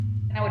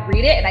I would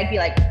read it and I'd be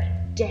like,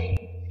 dang,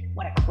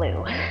 what a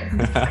clue.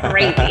 It's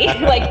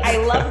crazy. Like, I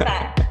love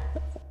that.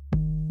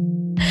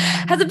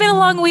 Has it been a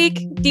long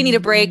week? Do you need a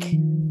break?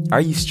 Are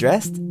you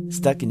stressed?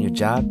 Stuck in your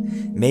job?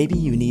 Maybe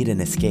you need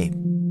an escape.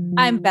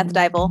 I'm Beth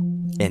Dybel.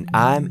 And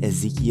I'm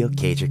Ezekiel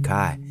Ky.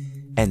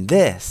 And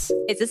this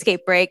is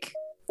Escape Break,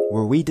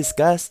 where we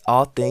discuss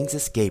all things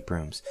escape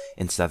rooms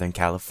in Southern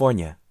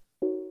California.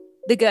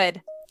 The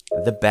good,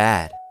 the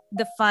bad,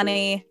 the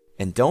funny,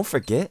 and don't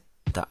forget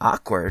the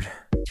awkward.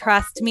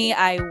 Trust me,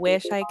 I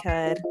wish I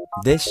could.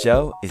 This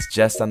show is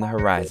just on the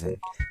horizon.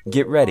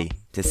 Get ready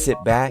to sit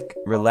back,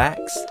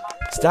 relax,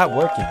 stop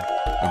working,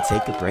 and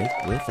take a break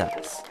with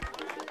us.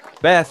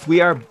 Beth, we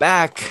are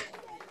back.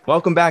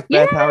 Welcome back,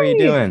 Beth. Yay! How are you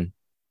doing?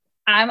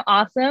 I'm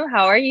awesome.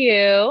 How are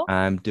you?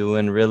 I'm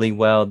doing really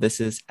well.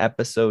 This is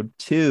episode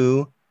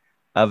 2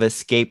 of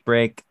Escape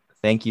Break.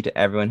 Thank you to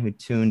everyone who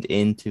tuned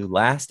into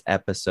last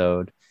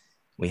episode.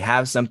 We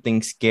have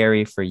something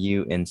scary for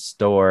you in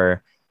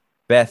store.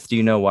 Beth, do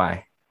you know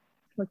why?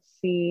 Let's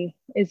see.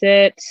 Is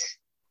it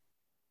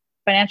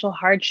financial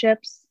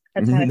hardships?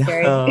 That's kind of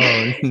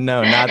scary.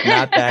 No, not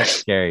that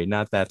scary.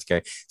 Not that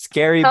scary.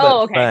 Scary,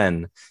 but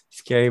fun.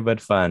 Scary,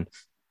 but fun.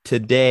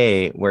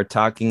 Today, we're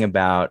talking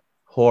about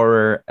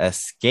horror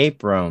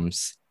escape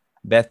rooms.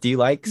 Beth, do you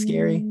like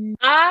scary?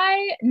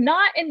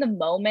 Not in the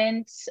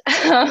moment.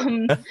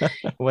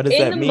 What does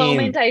that mean? In the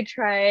moment, I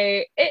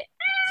try it.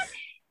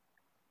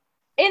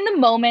 In the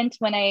moment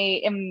when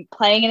I am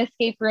playing an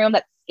escape room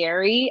that's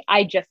scary,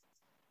 I just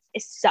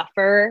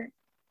suffer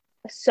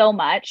so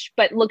much.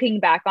 But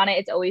looking back on it,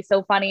 it's always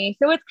so funny.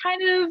 So it's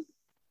kind of,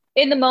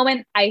 in the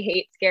moment, I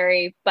hate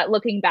scary, but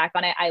looking back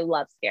on it, I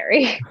love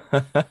scary.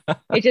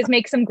 It just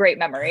makes some great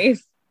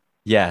memories.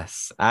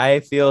 Yes, I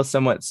feel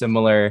somewhat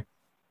similar.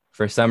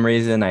 For some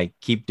reason, I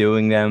keep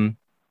doing them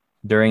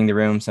during the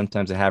room.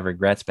 Sometimes I have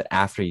regrets, but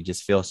after, you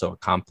just feel so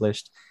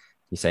accomplished.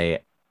 You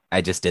say,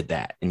 I just did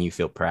that, and you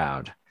feel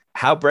proud.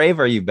 How brave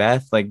are you,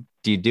 Beth? Like,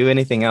 do you do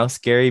anything else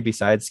scary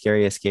besides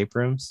scary escape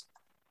rooms?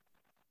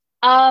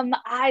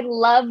 I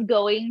love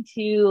going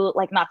to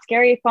like Not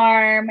Scary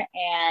Farm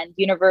and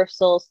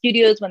Universal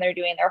Studios when they're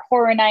doing their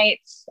horror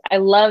nights. I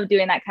love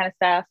doing that kind of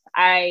stuff.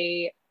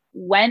 I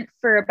went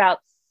for about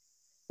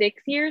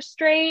 6 years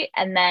straight.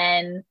 And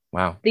then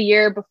the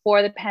year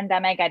before the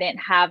pandemic, I didn't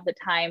have the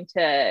time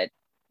to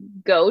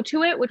go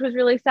to it, which was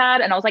really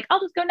sad. And I was like,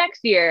 I'll just go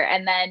next year.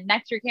 And then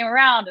next year came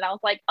around and I was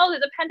like, oh,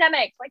 there's a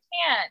pandemic, so I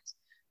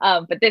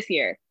can't. But this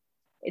year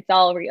it's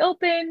all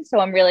reopened.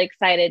 So I'm really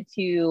excited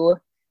to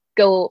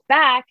go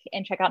back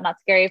and check out Not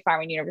Scary Farm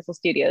and Universal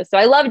Studios. So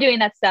I love doing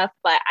that stuff,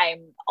 but I'm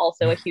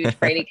also a huge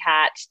fraidy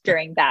cat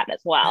during that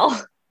as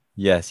well.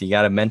 Yes, you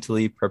got to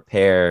mentally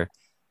prepare.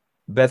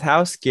 Beth,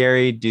 how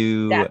scary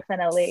do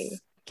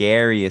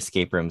scary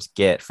escape rooms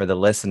get for the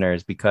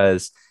listeners?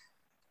 Because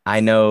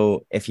I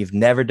know if you've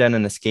never done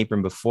an escape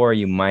room before,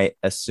 you might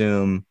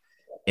assume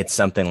it's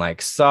something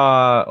like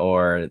Saw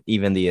or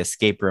even the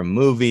escape room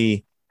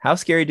movie. How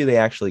scary do they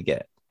actually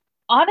get?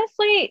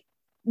 Honestly,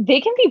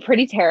 they can be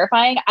pretty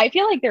terrifying. I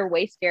feel like they're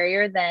way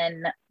scarier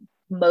than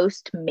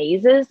most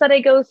mazes that I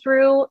go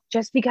through,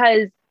 just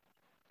because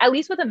at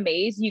least with a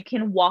maze, you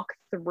can walk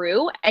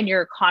through and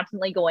you're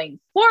constantly going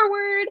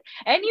forward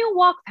and you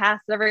walk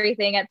past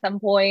everything at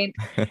some point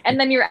and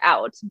then you're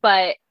out.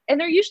 And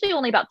they're usually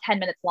only about 10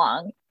 minutes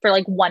long for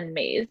like one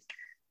maze.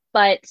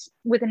 But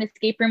with an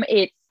escape room,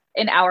 it's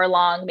an hour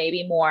long,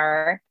 maybe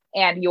more.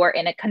 And you're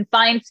in a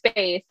confined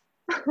space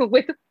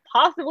with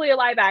possibly a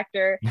live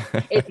actor.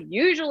 It's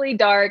usually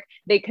dark.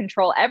 They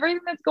control everything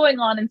that's going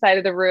on inside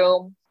of the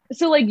room.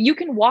 So like you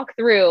can walk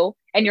through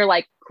and you're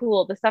like,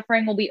 cool, the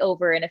suffering will be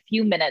over in a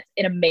few minutes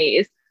in a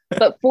maze.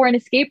 But for an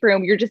escape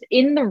room, you're just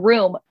in the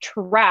room,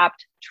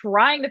 trapped,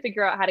 trying to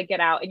figure out how to get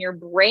out. And your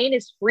brain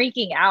is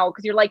freaking out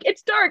because you're like,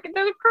 it's dark and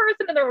there's a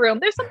person in the room.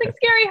 There's something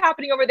scary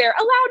happening over there.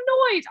 A loud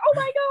noise. Oh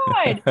my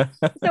God.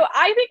 So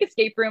I think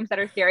escape rooms that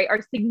are scary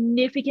are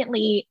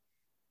significantly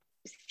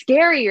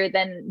scarier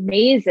than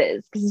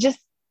mazes because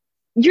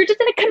you're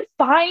just in a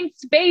confined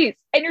space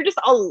and you're just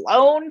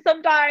alone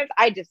sometimes.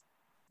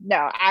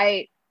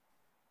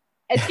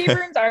 Escape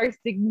rooms are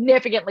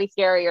significantly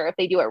scarier if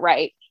they do it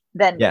right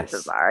than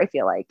mazes are, I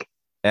feel like.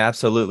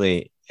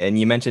 Absolutely. And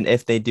you mentioned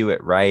if they do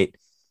it right,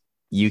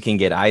 you can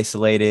get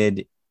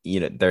isolated. You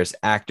know, there's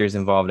actors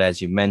involved,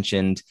 as you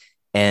mentioned,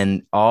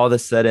 and all of a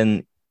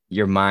sudden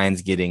your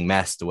mind's getting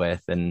messed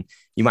with, and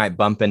you might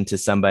bump into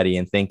somebody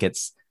and think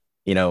it's,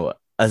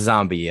 a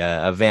zombie,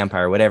 a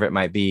vampire, whatever it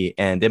might be.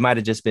 And it might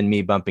have just been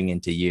me bumping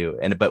into you.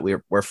 But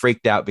we're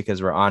freaked out because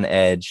we're on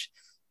edge.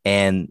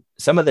 And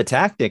some of the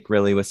tactic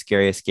really with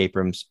scary escape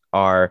rooms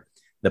are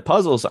the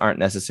puzzles aren't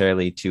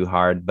necessarily too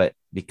hard, but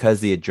because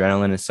the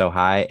adrenaline is so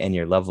high and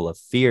your level of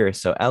fear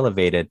is so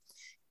elevated,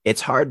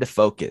 it's hard to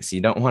focus.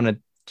 You don't want to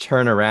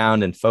turn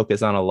around and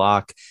focus on a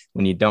lock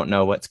when you don't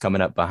know what's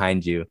coming up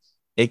behind you.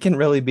 It can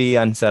really be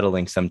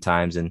unsettling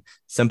sometimes. And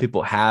some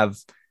people have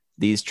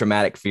these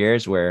traumatic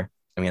fears where,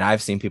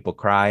 I've seen people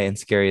cry in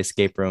scary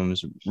escape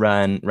rooms,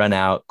 run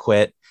out,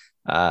 quit.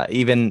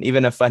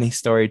 Even a funny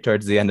story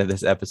towards the end of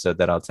this episode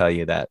that I'll tell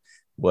you that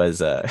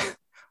was a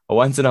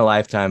once in a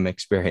lifetime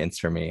experience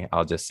for me.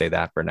 I'll just say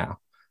that for now.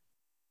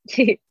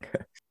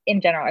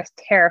 In general, it's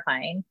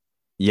terrifying.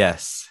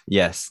 Yes,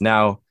 yes.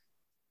 Now,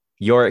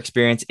 your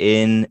experience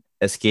in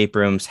escape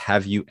rooms,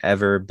 have you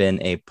ever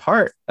been a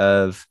part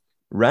of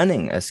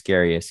running a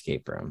scary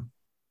escape room?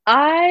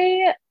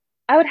 I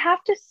would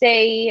have to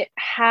say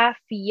half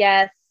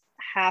yes,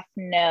 half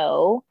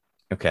no.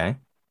 Okay.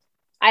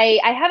 I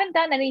haven't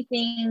done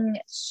anything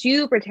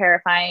super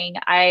terrifying.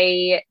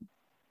 I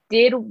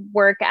did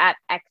work at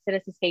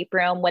Exodus Escape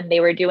Room when they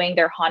were doing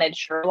their haunted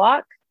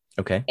Sherlock,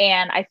 Okay.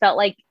 and I felt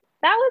like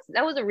that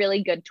was a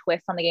really good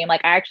twist on the game.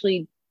 Like I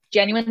actually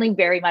genuinely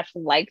very much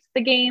liked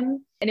the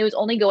game, and it was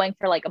only going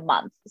for like a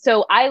month.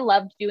 So I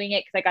loved doing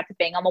it because I got to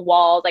bang on the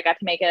walls. I got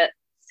to make it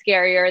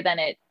scarier than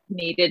it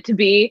needed to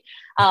be.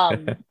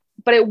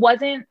 But it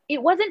wasn't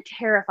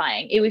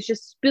terrifying. It was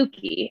just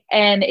spooky.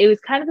 And it was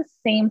kind of the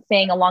same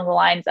thing along the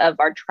lines of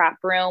our trap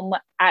room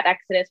at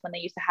Exodus when they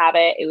used to have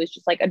it. It was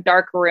just like a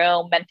dark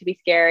room meant to be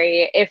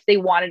scary. If they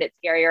wanted it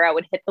scarier, I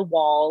would hit the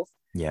walls.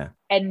 Yeah.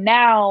 And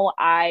now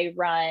I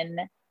run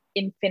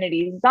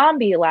Infinity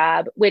Zombie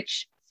Lab,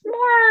 which is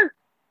more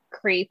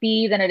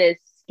creepy than it is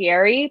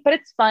scary, but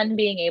it's fun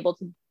being able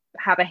to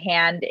have a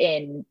hand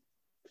in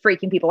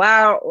freaking people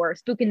out or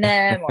spooking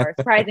them or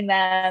surprising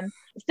them.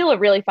 It's still a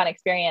really fun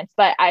experience,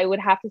 but I would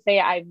have to say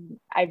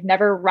I've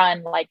never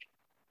run like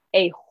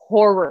a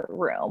horror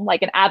room,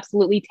 like an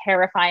absolutely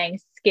terrifying,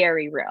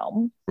 scary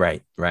room.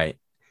 Right, right.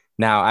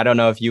 Now, I don't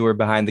know if you were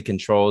behind the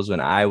controls when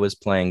I was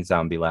playing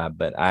Zombie Lab,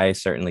 but I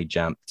certainly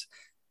jumped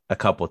a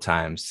couple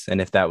times. And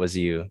if that was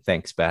you,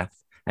 thanks, Beth.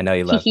 I know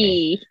you love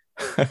me.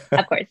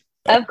 Of course.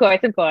 Of course,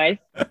 of course.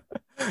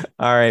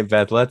 All right,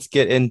 Beth, let's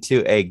get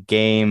into a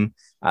game.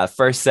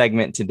 First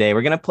segment today,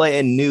 we're going to play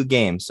a new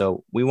game.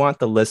 So we want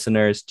the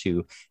listeners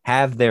to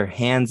have their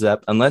hands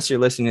up. Unless you're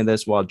listening to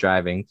this while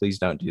driving, please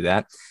don't do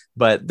that.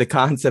 But the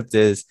concept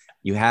is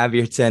you have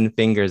your 10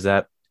 fingers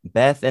up.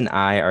 Beth and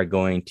I are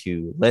going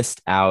to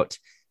list out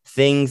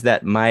things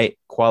that might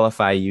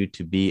qualify you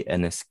to be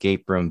an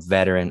escape room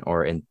veteran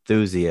or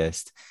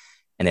enthusiast.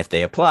 And if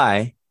they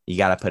apply, you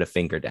got to put a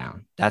finger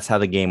down. That's how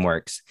the game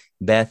works.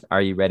 Beth,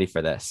 are you ready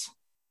for this?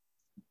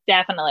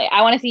 Definitely.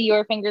 I want to see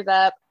your fingers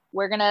up.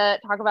 We're going to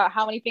talk about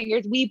how many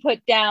fingers we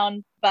put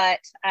down. But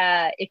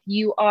if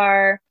you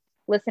are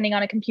listening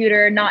on a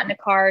computer, not in a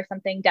car or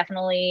something,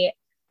 definitely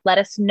let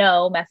us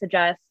know, message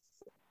us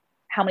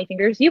how many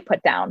fingers you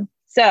put down.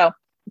 So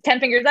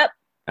 10 fingers up.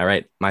 All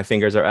right. My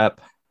fingers are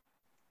up.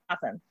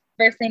 Awesome.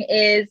 First thing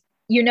is,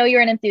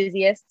 you're an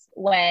enthusiast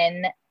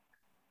when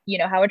you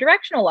know how a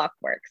directional lock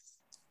works.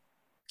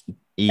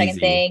 Easy. Second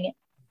thing,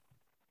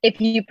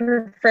 if you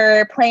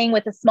prefer playing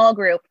with a small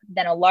group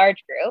than a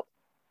large group.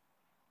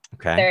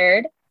 Okay.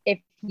 Third, if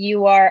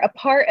you are a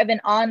part of an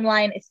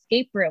online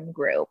escape room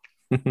group.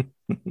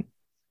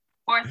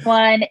 Fourth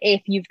one,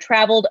 if you've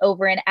traveled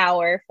over an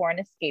hour for an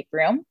escape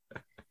room.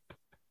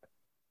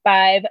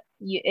 5,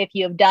 if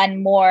you have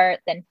done more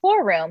than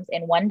 4 rooms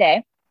in one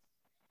day.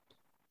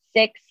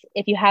 6,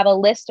 if you have a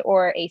list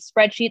or a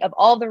spreadsheet of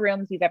all the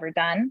rooms you've ever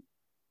done.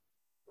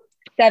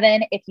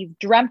 7, if you've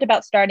dreamt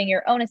about starting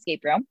your own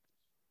escape room.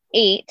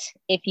 8,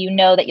 if you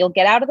know that you'll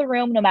get out of the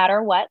room no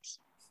matter what.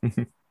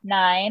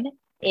 9,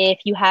 if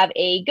you have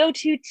a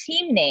go-to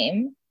team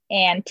name.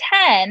 And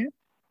 10,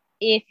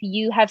 if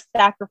you have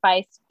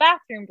sacrificed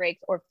bathroom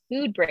breaks or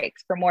food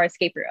breaks for more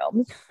escape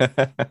rooms.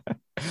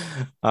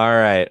 All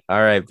right,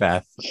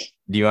 Beth.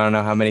 Do you want to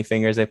know how many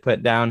fingers I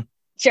put down?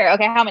 Sure.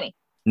 Okay. How many?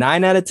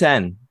 9 out of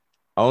 10.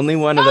 Only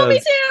one of those. Me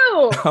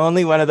too.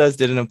 Only one of those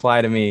didn't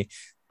apply to me.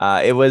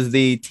 It was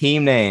the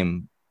team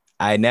name.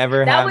 I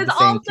never have the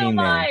same team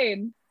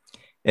name.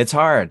 It's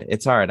hard.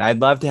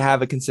 I'd love to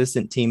have a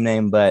consistent team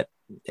name, but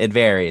it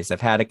varies.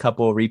 I've had a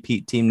couple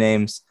repeat team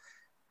names,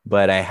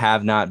 but I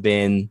have not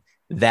been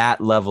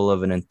that level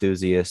of an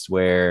enthusiast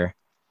where,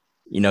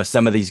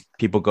 some of these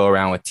people go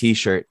around with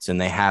t-shirts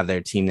and they have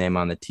their team name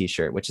on the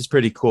t-shirt, which is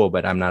pretty cool,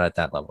 but I'm not at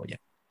that level yet.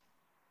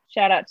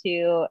 Shout out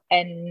to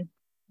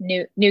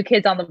New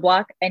Kids on the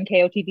Block,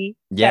 NKOTB.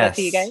 Yes. Shout out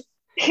to you guys.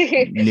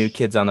 New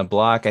Kids on the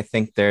Block. I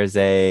think there's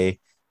a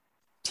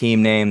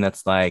team name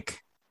that's like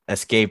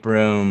Escape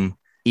Room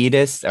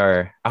Edist,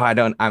 or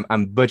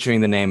I'm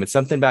butchering the name. It's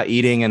something about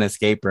eating in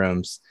escape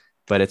rooms,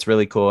 but it's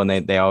really cool.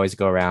 And they always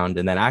go around.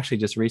 And then actually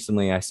just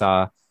recently I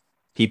saw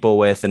people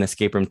with an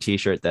escape room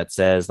t-shirt that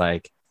says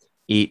like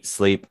eat,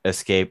 sleep,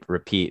 escape,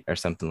 repeat, or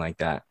something like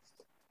that.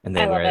 And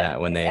they wear that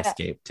when they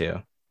escape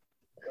too.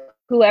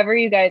 Whoever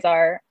you guys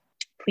are,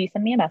 please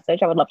send me a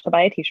message. I would love to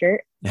buy a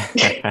t-shirt.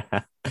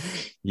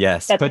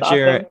 Yes.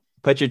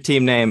 Put your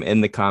team name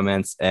in the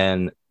comments,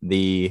 and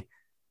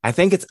I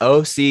think it's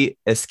OC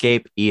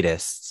Escape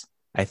Edists.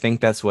 I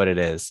think that's what it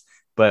is.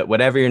 But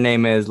whatever your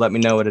name is, let me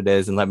know what it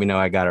is and let me know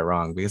I got it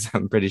wrong, because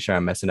I'm pretty sure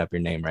I'm messing up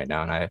your name right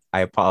now. And I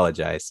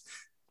apologize.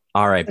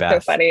 All right,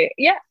 Beth. So funny.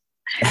 Yeah.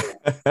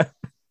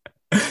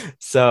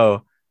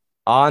 So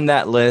on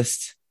that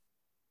list,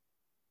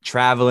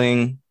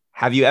 traveling,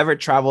 have you ever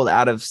traveled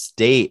out of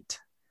state?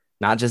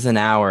 Not just an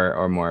hour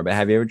or more, but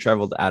have you ever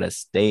traveled out of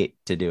state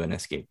to do an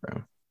escape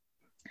room?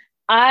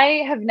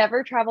 I have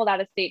never traveled out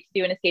of state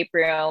to do an escape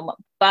room,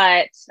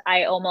 but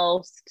I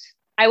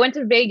went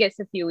to Vegas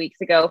a few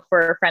weeks ago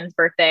for a friend's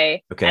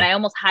birthday, and Okay. I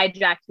almost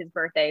hijacked his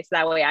birthday so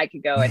that way I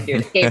could go and do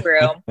an escape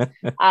room.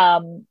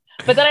 Um,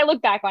 but then I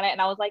looked back on it and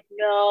I was like,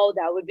 no,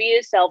 that would be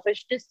a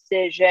selfish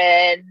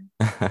decision.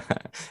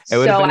 It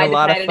would have So been a I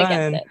lot of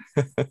decided against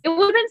fun. it. It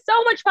would have been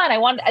so much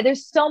fun.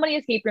 There's so many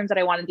escape rooms that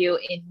I want to do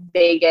in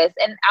Vegas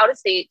and out of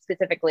state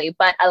specifically.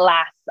 But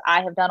alas,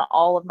 I have done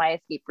all of my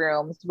escape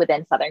rooms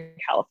within Southern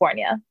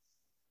California.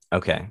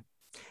 Okay.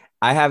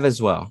 I have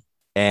as well.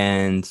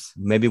 And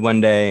maybe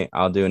one day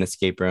I'll do an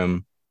escape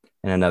room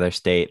in another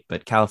state,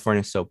 but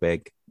California is so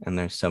big and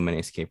there's so many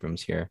escape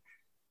rooms here.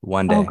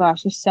 One Oh day.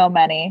 gosh, there's so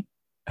many.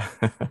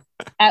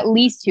 At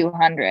least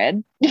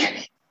 200.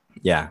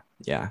 Yeah.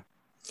 Yeah.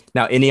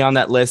 Now, any on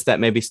that list that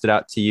maybe stood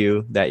out to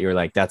you that you're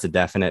like, that's a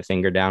definite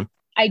finger down?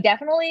 I was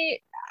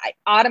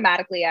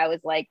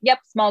like, yep,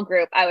 small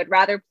group. I would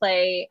rather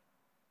play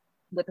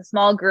with a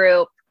small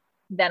group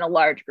than a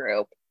large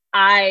group.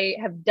 I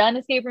have done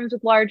escape rooms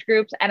with large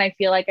groups and I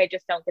feel like I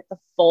just don't get the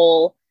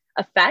full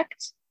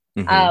effect.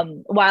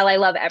 Mm-hmm. While I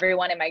love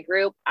everyone in my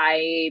group,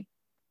 I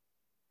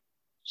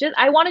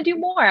want to do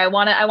more. I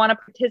want to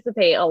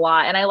participate a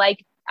lot. And I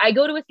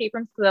go to escape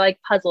rooms because I like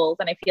puzzles.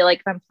 And I feel like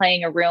if I'm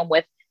playing a room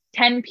with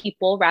 10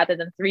 people rather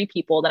than 3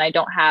 people, then I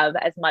don't have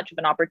as much of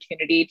an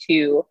opportunity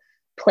to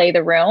play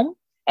the room.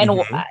 And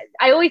Mm-hmm.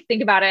 I always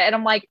think about it and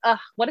I'm like, ugh,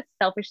 what a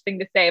selfish thing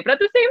to say. But at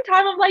the same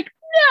time, I'm like,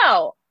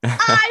 no,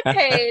 I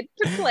paid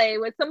to play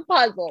with some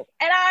puzzles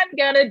and I'm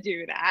going to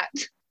do that.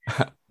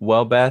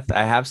 Well, Beth,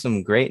 I have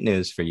some great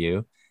news for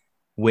you.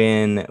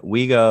 When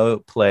we go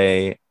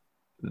play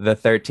the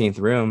 13th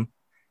room,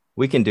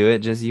 we can do it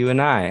just you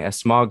and I, a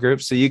small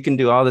group, so you can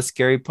do all the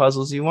scary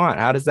puzzles you want.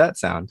 How does that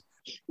sound?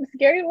 The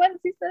scary ones,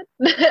 he said.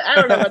 I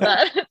don't know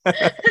about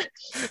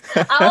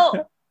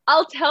that.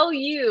 I'll tell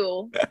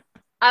you.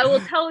 I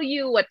will tell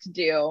you what to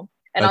do,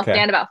 and I'll Okay.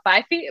 stand about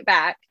 5 feet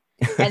back,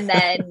 and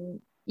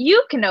then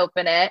you can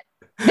open it,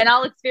 and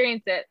I'll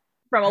experience it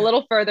from a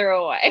little further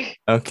away.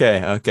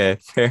 Okay.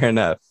 Fair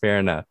enough.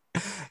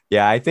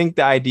 Yeah, I think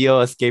the ideal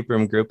escape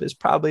room group is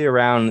probably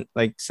around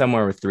like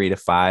somewhere with 3 to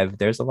 5.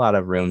 There's a lot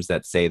of rooms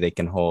that say they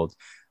can hold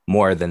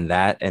more than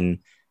that. And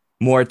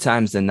more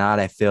times than not,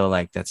 I feel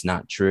like that's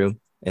not true,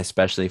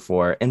 especially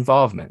for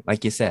involvement.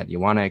 Like you said, you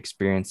want to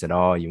experience it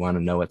all. You want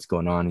to know what's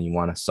going on and you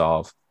want to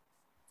solve.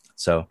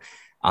 So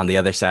on the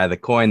other side of the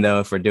coin, though,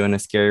 if we're doing a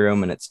scary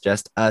room and it's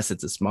just us,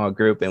 it's a small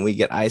group and we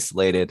get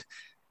isolated,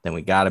 then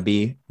we got to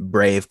be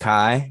brave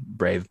Ky,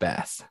 brave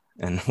Beth,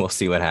 and we'll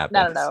see what happens.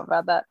 I don't know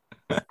about that.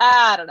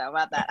 I don't know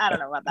about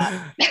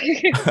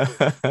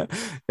that.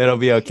 It'll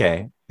be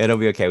okay.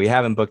 We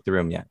haven't booked the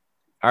room yet.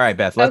 All right,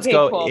 Beth, let's Okay,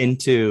 go cool.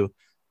 into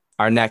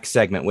our next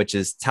segment, which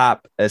is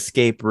top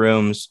escape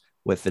rooms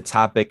with the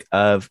topic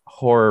of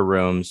horror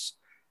rooms.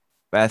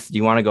 Beth, do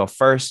you want to go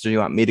first or do you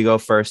want me to go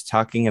first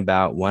talking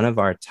about one of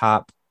our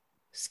top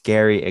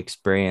scary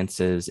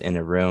experiences in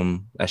a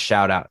room? A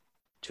shout out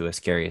to a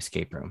scary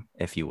escape room,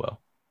 if you will.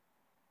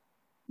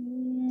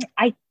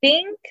 I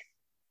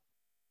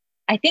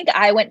think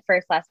I went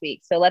first last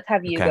week. So let's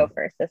have you Okay. go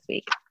first this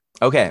week.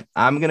 Okay,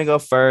 I'm going to go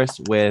first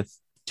with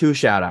 2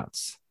 shout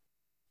outs.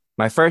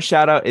 My first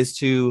shout out is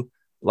to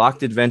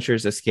Locked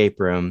Adventures Escape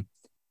Room.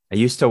 I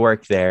used to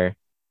work there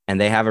and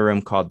they have a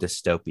room called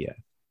Dystopia.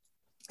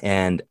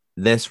 And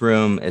this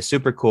room is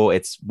super cool.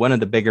 It's one of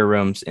the bigger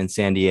rooms in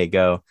San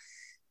Diego.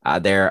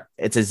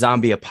 It's a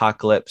zombie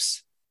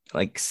apocalypse,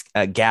 like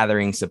a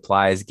gathering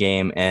supplies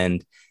game,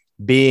 and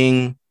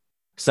being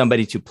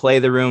somebody to play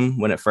the room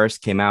when it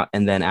first came out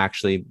and then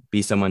actually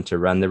be someone to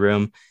run the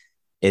room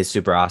is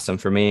super awesome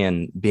for me.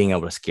 And being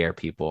able to scare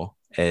people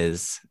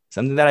is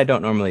something that I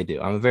don't normally do.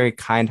 I'm a very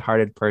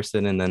kind-hearted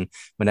person. And then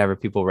whenever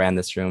people ran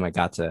this room, I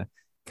got to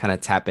kind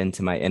of tap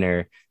into my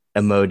inner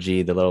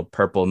emoji, the little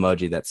purple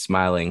emoji that's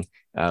smiling,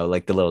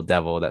 like the little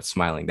devil that's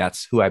smiling.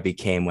 That's who I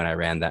became when I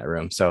ran that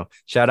room. So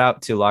shout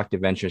out to Locked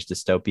Adventures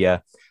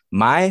Dystopia.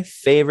 My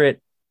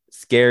favorite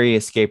scary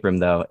escape room,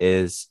 though,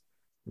 is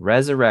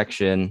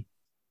Resurrection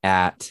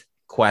at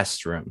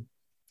Quest Room.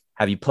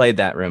 Have you played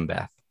that room,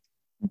 Beth?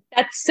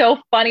 That's so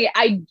funny.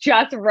 I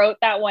just wrote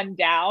that one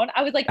down.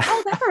 I was like,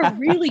 oh, that's a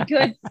really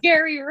good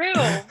scary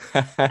room.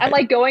 I'm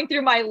like going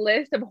through my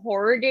list of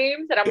horror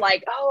games and I'm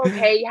like, oh,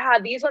 okay, yeah,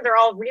 these ones are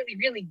all really,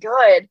 really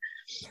good.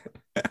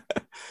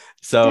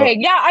 So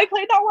Dang, yeah, I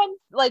played that one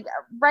like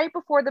right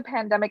before the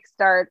pandemic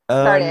started.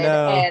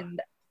 no.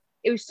 And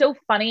it was so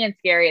funny and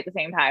scary at the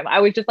same time. I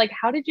was just like,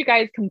 how did you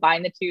guys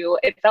combine the two?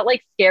 It felt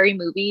like Scary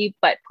Movie,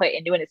 but put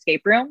into an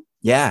escape room.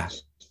 Yeah.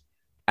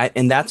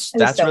 And that's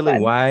so really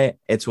fun. why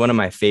it's one of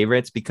my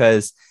favorites,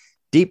 because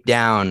deep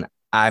down,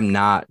 I'm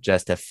not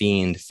just a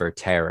fiend for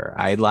terror.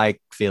 I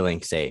like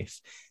feeling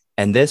safe.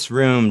 And this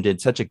room did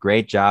such a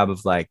great job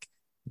of like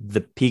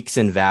the peaks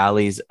and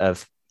valleys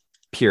of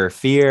pure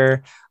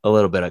fear, a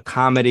little bit of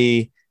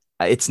comedy.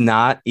 It's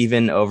not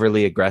even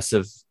overly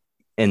aggressive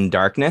in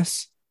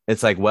darkness.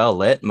 it's like well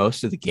lit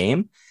most of the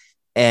game.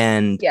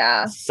 And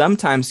Yeah.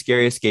 sometimes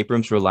scary escape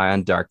rooms rely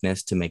on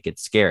darkness to make it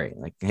scary.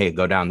 Like, hey,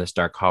 go down this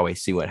dark hallway,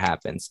 see what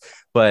happens.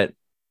 But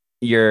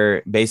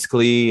you're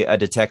basically a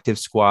detective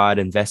squad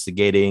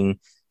investigating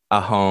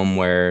a home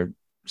where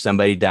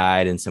somebody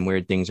died and some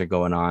weird things are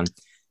going on.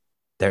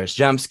 There's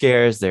jump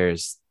scares.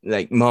 There's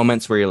like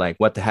moments where you're like,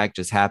 what the heck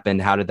just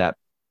happened? How did that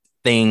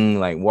thing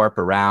like warp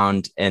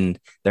around? And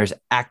there's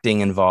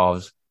acting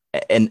involved.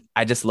 And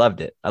I just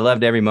loved it. I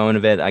loved every moment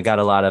of it. I got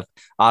a lot of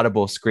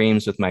audible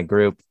screams with my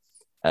group.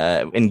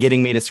 And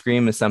getting me to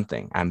scream is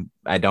something.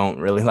 I don't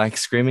really like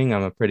screaming.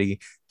 I'm a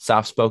pretty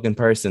soft-spoken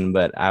person,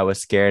 but I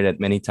was scared at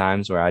many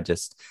times where I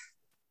just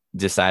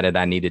decided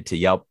I needed to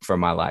yelp for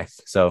my life.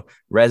 So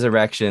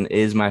Resurrection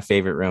is my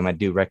favorite room. I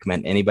do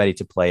recommend anybody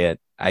to play it.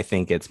 I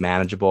think it's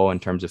manageable in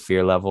terms of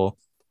fear level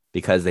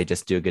because they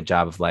just do a good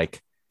job of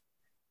like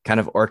kind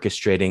of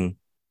orchestrating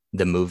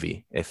the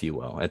movie, if you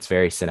will. It's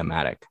very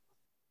cinematic.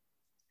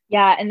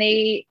 Yeah, and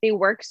they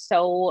work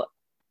so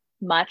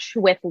much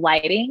with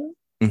lighting.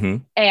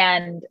 Mm-hmm.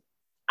 And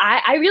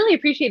I really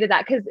appreciated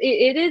that because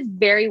it is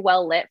very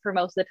well lit for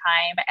most of the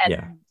time.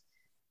 And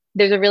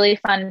there's a really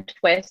fun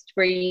twist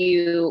where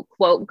you,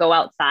 quote, go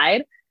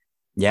outside.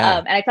 Yeah.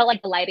 And I felt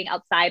like the lighting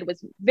outside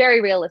was very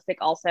realistic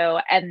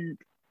also. And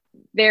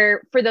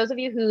for those of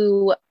you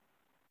who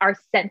are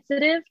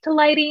sensitive to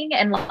lighting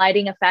and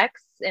lighting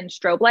effects and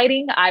strobe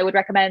lighting, I would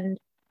recommend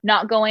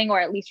not going, or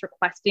at least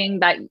requesting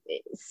that,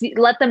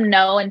 let them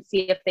know and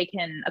see if they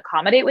can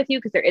accommodate with you,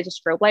 because there is a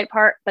strobe light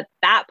part. But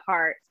that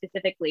part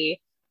specifically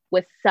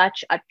was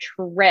such a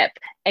trip,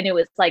 and it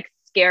was like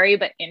scary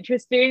but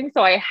interesting.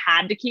 So I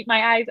had to keep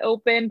my eyes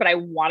open, but I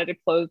wanted to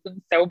close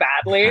them so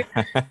badly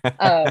because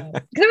I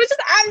was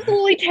just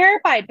absolutely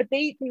terrified. But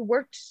they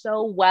worked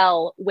so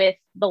well with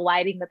the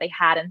lighting that they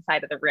had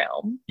inside of the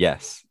room.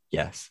 Yes.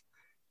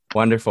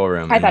 Wonderful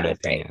room, I in thought my it was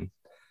opinion. great.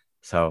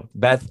 So,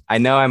 Beth, I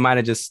know I might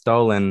have just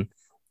stolen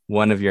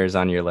one of yours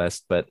on your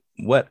list, but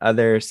what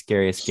other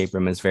scary escape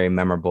room is very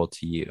memorable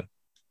to you?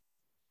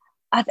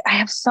 I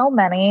have so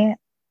many.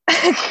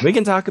 We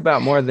can talk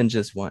about more than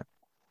just one.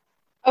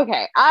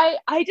 Okay. I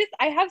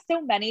have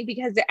so many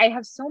because I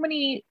have so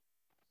many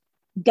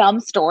dumb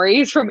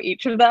stories from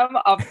each of them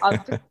of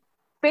just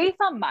based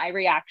on my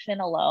reaction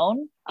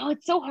alone. Oh,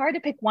 it's so hard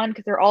to pick one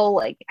because they're all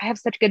like, I have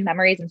such good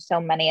memories and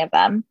so many of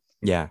them.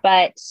 Yeah.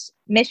 But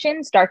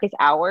Mission's Darkest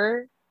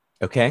Hour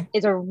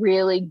is a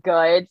really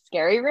good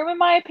scary room in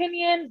my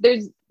opinion.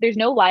 There's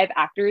no live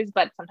actors,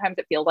 but sometimes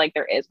it feels like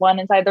there is one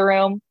inside the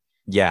room.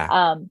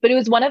 Yeah. But it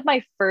was one of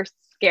my first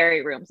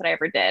scary rooms that I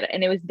ever did,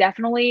 and it was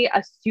definitely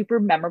a super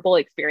memorable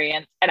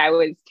experience, and I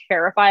was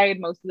terrified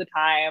most of the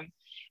time.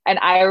 And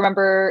I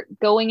remember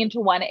going into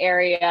one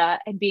area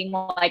and being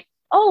like,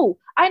 oh,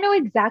 I know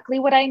exactly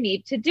what I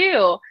need to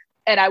do.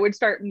 And I would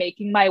start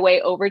making my way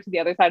over to the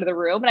other side of the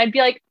room, and I'd be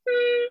like,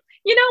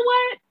 you know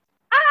what?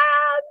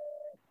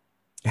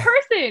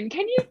 Person,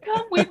 can you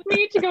come with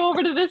me to go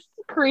over to this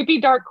creepy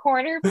dark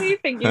corner, please?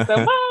 Thank you so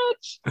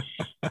much.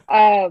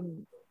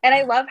 And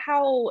I love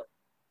how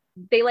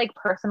they like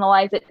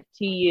personalize it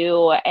to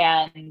you,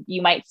 and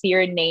you might see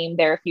your name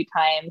there a few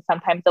times.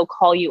 Sometimes they'll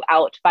call you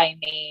out by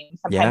name.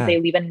 Sometimes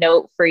they leave a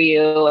note for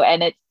you,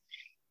 and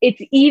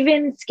it's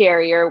even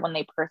scarier when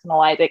they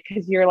personalize it,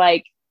 because you're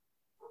like,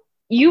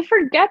 you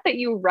forget that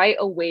you write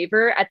a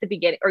waiver at the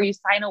beginning, or you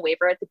sign a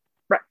waiver at the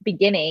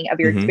beginning of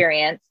your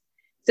experience.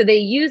 So they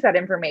use that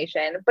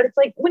information, but it's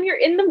like when you're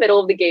in the middle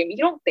of the game, you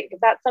don't think of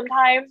that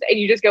sometimes, and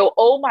you just go,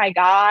 oh my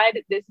God,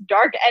 this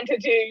dark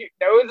entity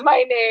knows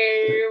my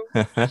name.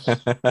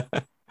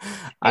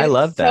 I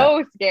love that.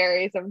 So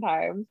scary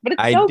sometimes, but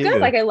it's so good.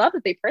 Like, I love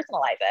that they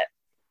personalize it.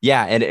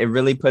 Yeah, and it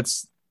really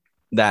puts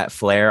that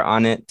flair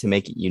on it to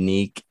make it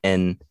unique.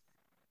 And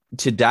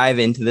to dive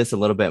into this a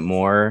little bit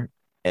more,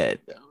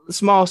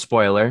 small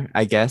spoiler,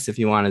 I guess, if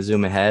you want to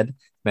zoom ahead,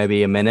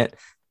 maybe a minute.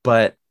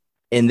 But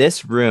in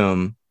this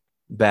room,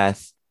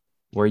 Beth,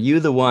 were you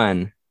the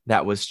one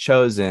that was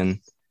chosen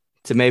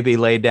to maybe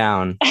lay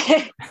down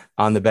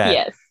on the bed?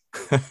 Yes.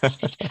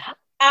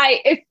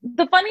 It's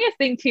the funniest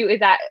thing too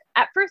is that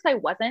at first I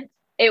wasn't.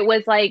 It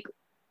was like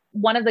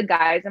one of the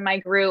guys in my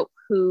group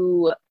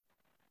who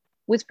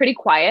was pretty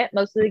quiet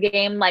most of the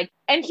game, like,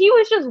 and he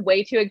was just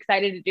way too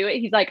excited to do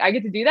it. He's like, I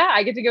get to do that.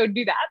 I get to go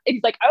do that. And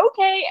he's like,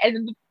 okay.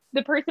 And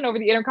the person over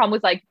the intercom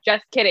was like,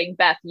 just kidding,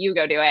 Beth, you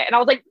go do it. And I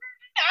was like,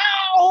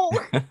 no.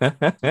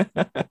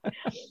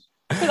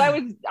 Because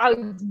I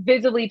was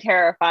visibly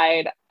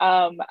terrified.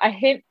 A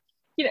hint,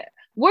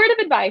 word of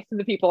advice to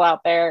the people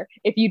out there: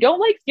 if you don't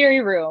like scary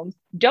rooms,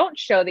 don't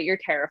show that you're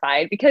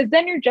terrified, because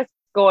then you're just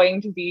going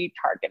to be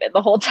targeted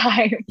the whole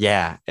time.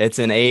 Yeah, it's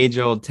an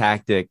age-old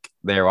tactic.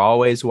 They're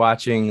always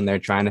watching, and they're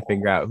trying to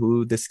figure out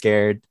who the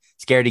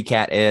scaredy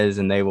cat is,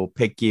 and they will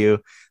pick you.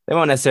 They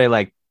won't necessarily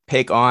like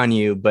pick on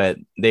you, but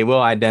they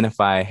will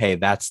identify, hey,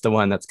 that's the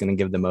one that's going to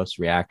give the most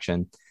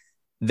reaction.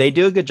 They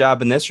do a good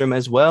job in this room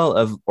as well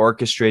of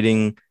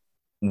orchestrating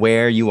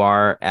where you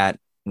are at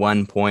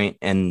one point,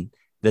 and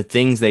the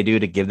things they do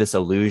to give this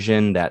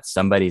illusion that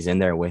somebody's in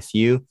there with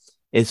you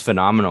is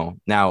phenomenal.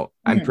 Now,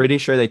 I'm Mhm. pretty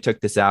sure they took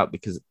this out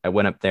because I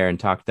went up there and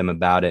talked to them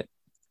about it.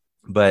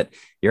 But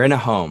you're in a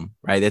home,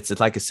 right? It's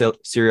like a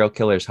serial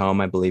killer's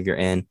home, I believe you're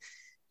in.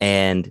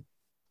 And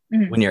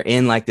Mhm. when you're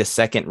in like the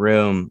second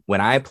room,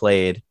 when I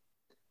played,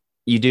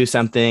 you do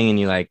something and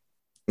you like,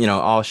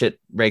 all shit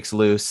breaks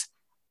loose.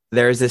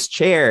 There's this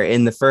chair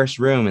in the first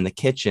room in the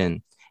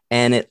kitchen,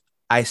 and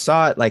I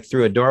saw it like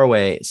through a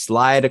doorway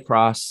slide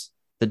across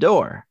the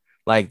door.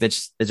 Like it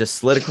just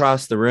slid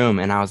across the room.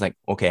 And I was like,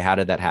 okay, how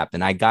did that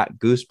happen? I got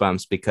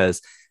goosebumps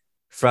because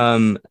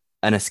from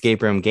an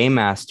escape room game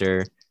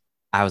master,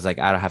 I was like,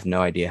 I don't have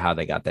no idea how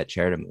they got that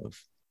chair to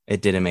move.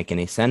 It didn't make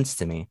any sense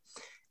to me.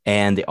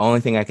 And the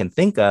only thing I can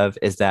think of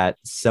is that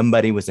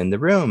somebody was in the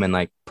room and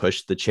like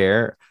pushed the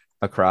chair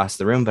across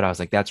the room. But I was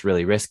like, that's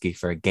really risky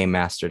for a game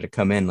master to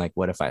come in. Like,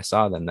 what if I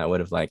saw them? That would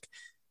have like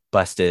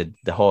busted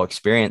the whole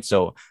experience.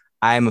 So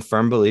I'm a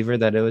firm believer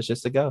that it was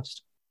just a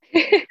ghost.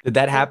 Did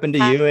that happen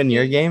to you in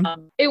your game?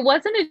 It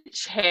wasn't a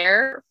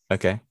chair.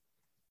 Okay.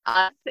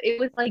 It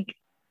was like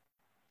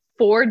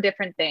 4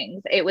 different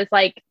things. It was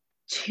like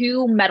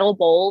 2 metal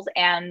bowls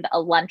and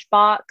a lunch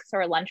box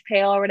or a lunch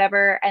pail or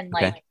whatever, and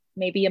Okay. like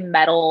maybe a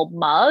metal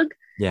mug.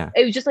 Yeah.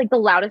 It was just like the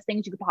loudest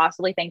things you could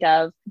possibly think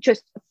of,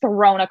 just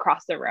thrown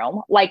across the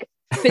room, like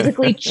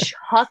physically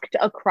chucked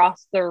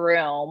across the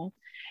room.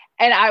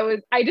 And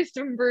I just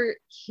remember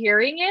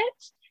hearing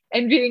it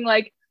and being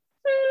like,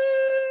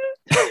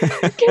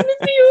 can this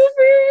be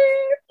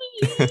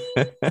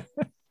over?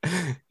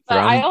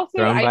 But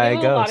thrown I by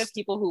knew a a lot of ghost.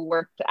 people who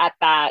worked at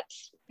that.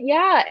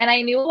 Yeah. And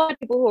I knew a lot of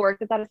people who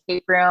worked at that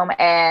escape room,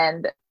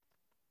 and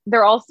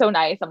they're all so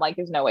nice. I'm like,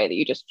 there's no way that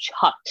you just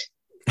chucked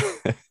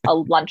a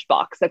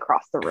lunchbox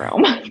across the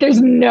room.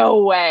 There's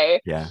no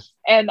way. Yeah.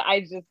 And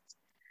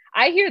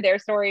I hear their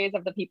stories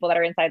of the people that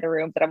are inside the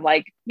rooms that I'm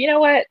like, you know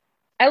what?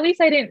 At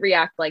least I didn't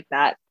react like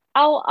that.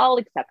 I'll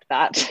accept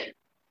that.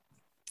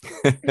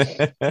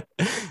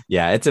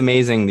 Yeah, it's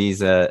amazing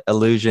these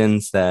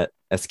illusions that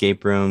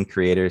escape room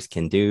creators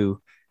can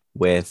do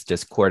with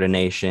just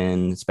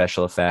coordination,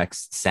 special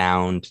effects,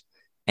 sound,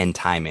 and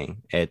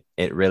timing. It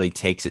really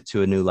takes it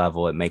to a new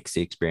level. It makes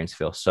the experience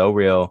feel so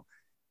real,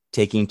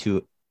 taking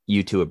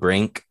you to a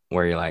brink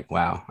where you're like,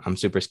 wow, I'm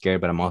super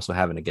scared, but I'm also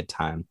having a good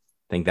time.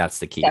 I think that's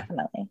the key.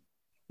 Definitely.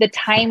 The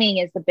timing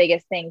is the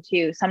biggest thing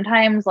too.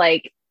 Sometimes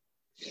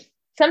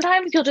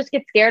you'll just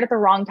get scared at the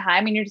wrong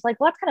time and you're just like,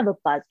 well, that's kind of a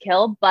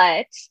buzzkill.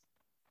 But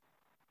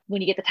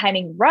when you get the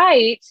timing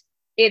right,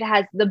 it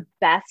has the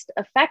best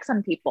effects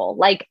on people.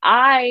 Like,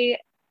 I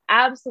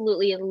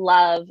absolutely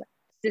love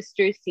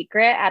Sister's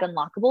Secret at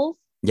Unlockables.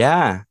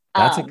 Yeah,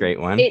 that's a great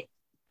one.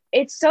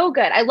 It's so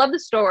good. I love the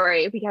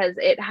story because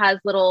it has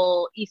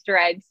little Easter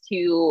eggs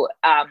to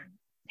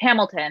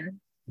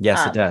Hamilton.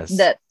 Yes, it does.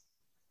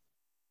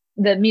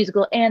 The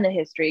musical and the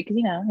history, because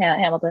yeah,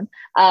 Hamilton.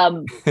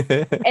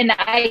 And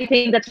I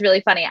think that's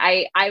really funny.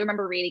 I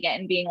remember reading it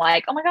and being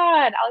like, oh my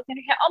god,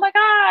 Alexander, oh my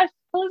gosh,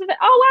 Elizabeth,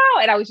 oh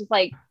wow. And I was just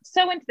like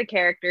so into the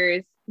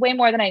characters, way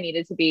more than I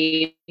needed to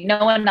be.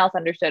 No one else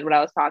understood what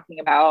I was talking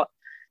about.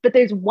 But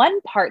there's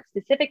one part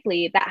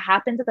specifically that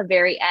happens at the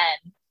very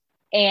end,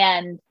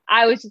 and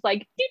I was just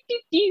like,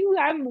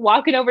 I'm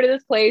walking over to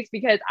this place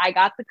because I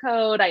got the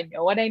code, I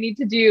know what I need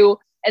to do.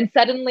 And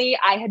suddenly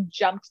I had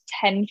jumped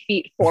 10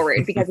 feet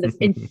forward because of this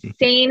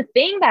insane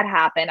thing that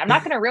happened. I'm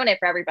not going to ruin it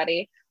for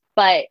everybody,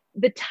 but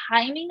the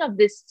timing of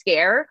this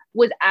scare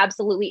was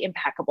absolutely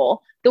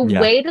impeccable. The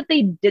way that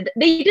they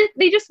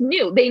just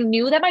knew. They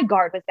knew that my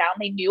guard was down.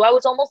 They knew I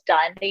was almost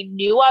done. They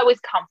knew I was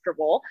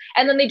comfortable.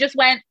 And then they just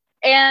went,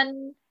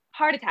 and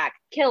heart attack,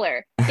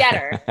 killer, get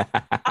her.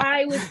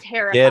 I was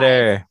terrified. Get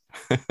her.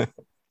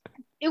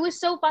 It was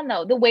so fun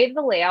though. The way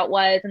the layout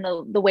was and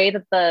the way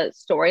that the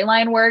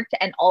storyline worked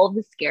and all of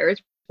the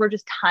scares were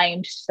just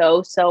timed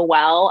so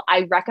well.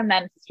 I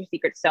recommend Sister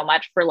Secret so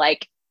much for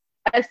like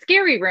a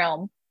scary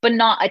room, but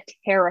not a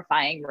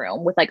terrifying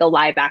room with like a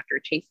live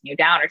actor chasing you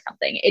down or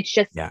something. It's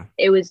just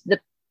it was the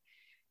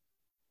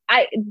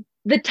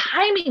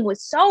timing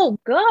was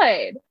so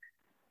good.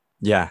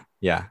 Yeah.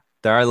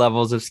 There are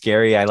levels of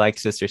scary. I like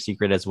Sister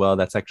Secret as well.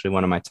 That's actually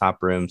one of my top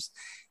rooms.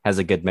 Has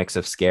a good mix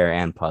of scare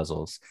and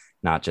puzzles.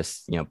 Not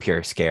just,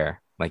 pure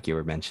scare like you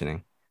were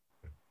mentioning.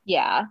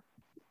 Yeah.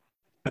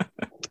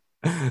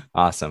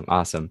 Awesome.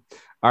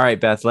 All right,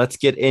 Beth, let's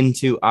get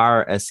into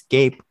our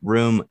escape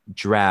room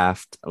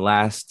draft.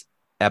 Last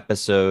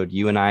episode,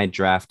 you and I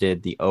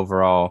drafted the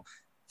overall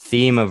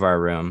theme of our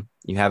room.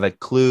 You have a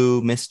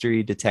clue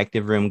mystery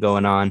detective room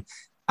going on.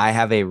 I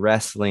have a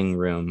wrestling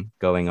room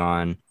going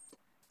on.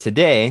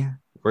 Today,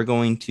 we're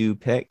going to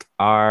pick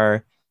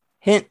our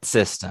hint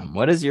system.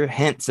 What does your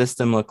hint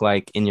system look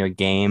like in your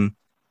game?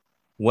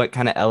 What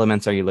kind of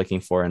elements are you looking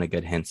for in a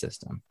good hint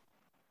system?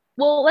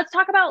 Well, let's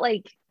talk about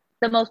like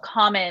the most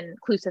common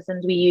clue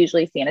systems we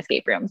usually see in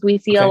escape rooms. We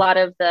see a lot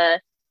of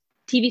the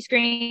TV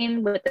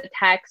screen with the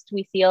text.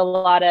 We see a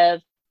lot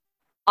of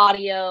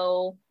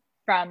audio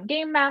from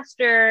Game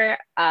Master.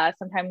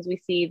 Sometimes we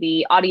see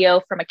the audio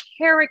from a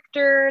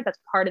character that's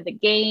part of the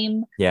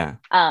game. Yeah.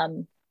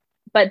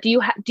 But do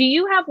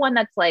you have one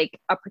that's like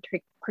a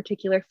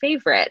particular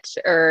favorite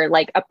or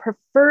like a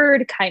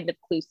preferred kind of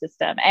clue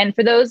system? And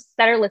for those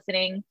that are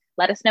listening,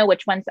 let us know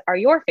which ones are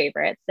your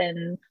favorites,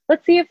 and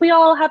let's see if we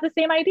all have the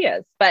same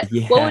ideas. But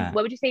Yeah. what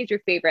would you say is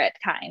your favorite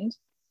kind?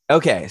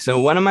 Okay, so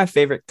one of my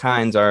favorite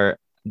kinds are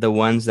the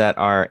ones that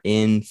are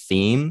in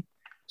theme.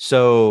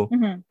 So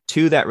Mm-hmm.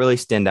 two that really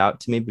stand out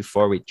to me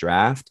before we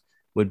draft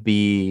would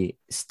be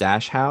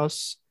Stash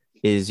House.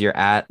 Is you're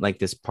at like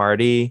this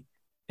party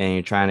and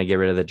you're trying to get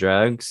rid of the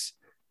drugs,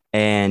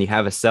 and you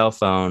have a cell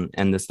phone,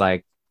 and this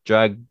like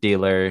drug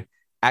dealer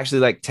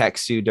actually like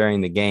texts you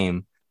during the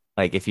game,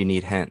 like if you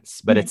need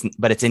hints, but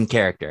it's in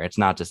character. It's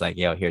not just like,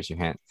 yo, here's your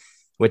hint,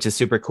 which is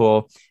super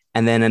cool.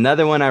 And then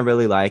another one I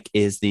really like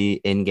is the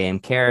in-game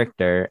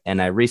character.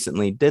 And I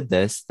recently did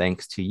this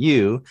thanks to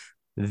you.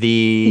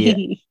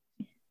 The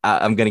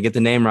I'm gonna get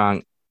the name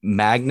wrong.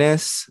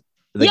 Magnus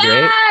the Great.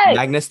 Yes.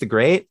 Magnus the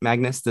Great.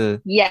 Magnus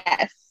the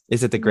Yes.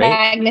 Is it the Great?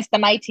 Magnus the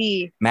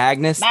Mighty.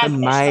 Magnus the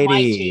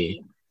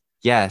Mighty.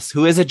 Yes.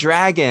 Who is a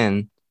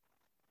dragon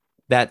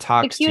that The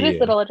talks to cutest you.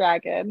 little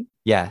dragon.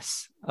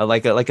 Yes.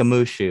 Like a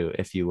Mushu,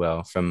 if you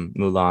will, from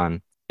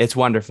Mulan. It's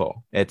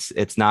wonderful.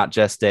 It's not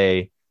just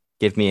a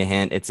give me a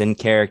hint. It's in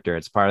character.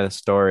 It's part of the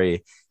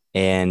story.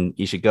 And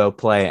you should go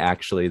play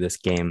actually this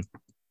game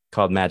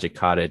called Magic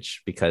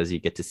Cottage because you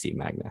get to see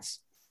Magnus.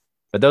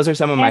 But those are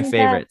some of my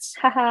favorites.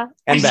 Haha.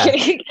 And Beth.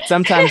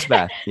 Sometimes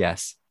Beth.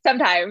 Yes.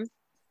 Sometimes.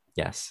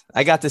 Yes.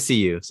 I got to see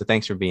you. So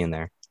thanks for being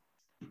there.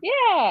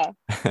 Yeah.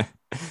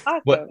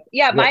 Awesome.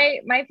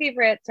 My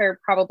favorites are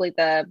probably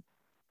the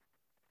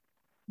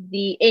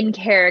in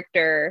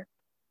character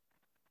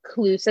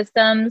clue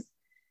systems.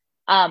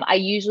 I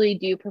usually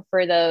do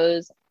prefer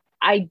those.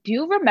 I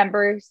do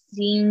remember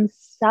seeing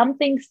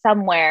something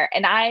somewhere,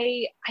 and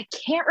I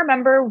can't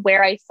remember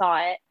where I saw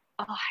it.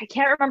 Oh, I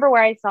can't remember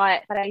where I saw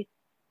it, but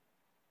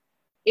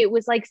it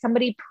was like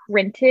somebody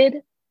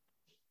printed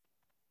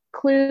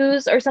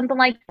clues or something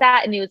like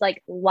that, and it was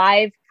like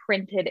live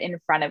printed in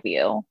front of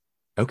you.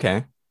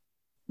 Okay.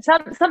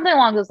 Something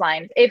along those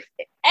lines. If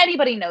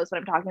anybody knows what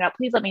I'm talking about,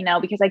 please let me know,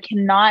 because I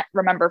cannot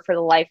remember for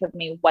the life of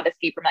me what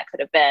escape room that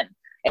could have been.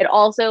 It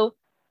also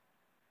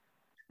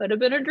could have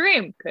been a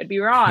dream. Could be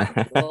wrong.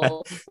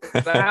 We'll see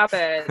what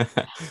happens.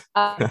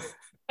 I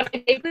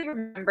vaguely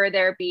remember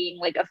there being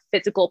like a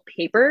physical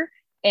paper,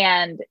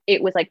 and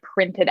it was like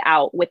printed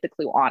out with the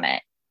clue on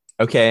it.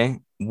 Okay.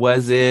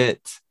 Was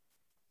it?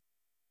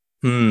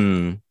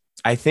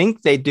 I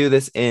think they do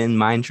this in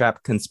Mind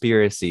Trap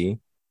Conspiracy,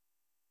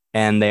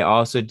 and they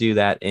also do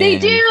that in. They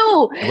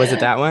do. Was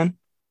it that one?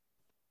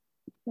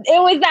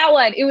 It was that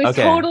one. It was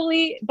Okay.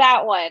 totally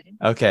that one.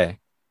 Okay.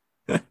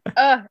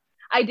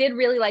 I did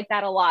really like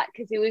that a lot,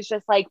 because it was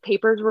just like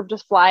papers were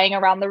just flying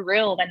around the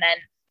room, and then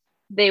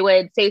they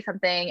would say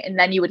something, and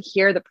then you would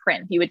hear the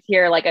print. You would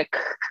hear like a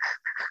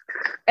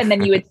and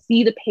then you would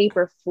see the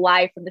paper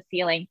fly from the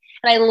ceiling.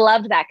 And I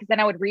loved that, because then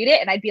I would read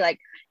it and I'd be like,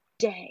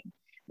 dang,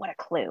 what a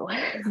clue.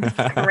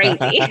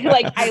 Crazy.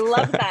 Like, I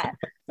love that.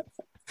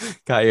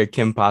 Got your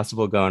Kim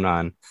Possible going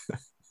on.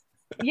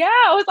 Yeah,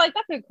 I was like,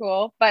 that's so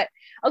cool. But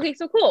okay,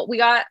 so cool.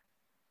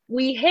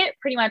 We hit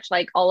pretty much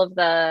like all of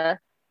the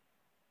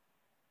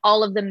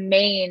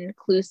main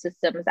clue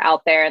systems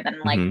out there, and then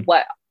like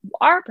what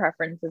our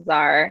preferences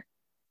are.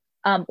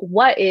 Are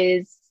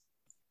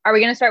we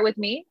going to start with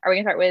me? Are we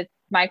going to start with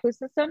my clue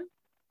system,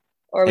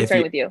 or are we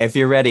starting with you? If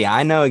you're ready,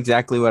 I know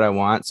exactly what I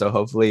want. So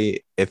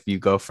hopefully if you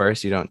go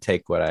first, you don't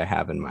take what I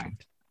have in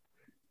mind.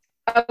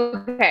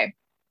 Okay.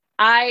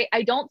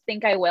 I don't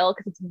think I will,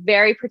 because it's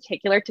very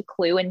particular to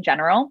Clue in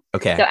general.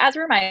 Okay. So as a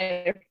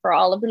reminder for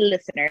all of the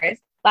listeners,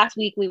 last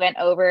week we went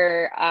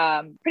over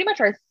pretty much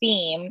our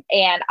theme,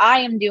 and I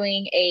am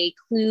doing a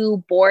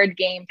Clue board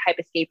game type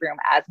escape room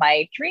as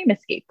my dream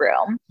escape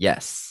room.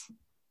 Yes.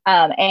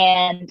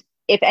 And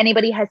if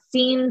anybody has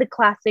seen the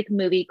classic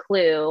movie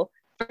Clue,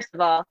 first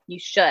of all, you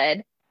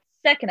should.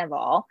 Second of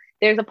all,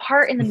 there's a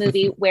part in the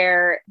movie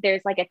where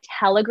there's like a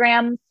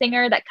telegram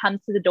singer that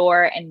comes to the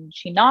door, and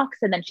she knocks,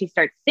 and then she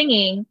starts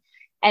singing,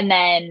 and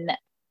then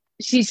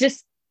she's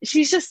just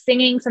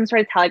singing some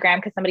sort of telegram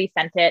because somebody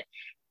sent it,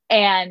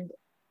 and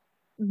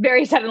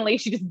very suddenly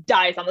she just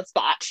dies on the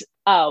spot,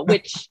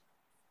 which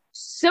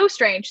so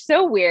strange,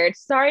 so weird.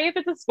 Sorry if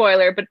it's a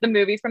spoiler, but the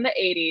movie's from the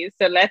 80s,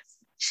 so let's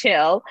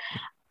chill.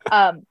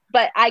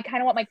 But I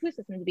kind of want my clue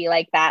system to be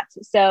like that.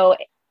 So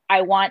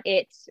I want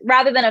it,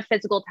 rather than a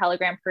physical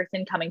telegram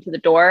person coming to the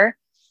door,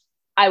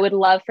 I would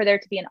love for there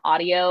to be an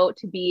audio,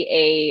 to be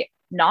a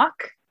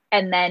knock,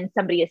 and then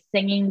somebody is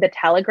singing the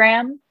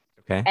telegram.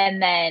 Okay.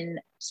 And then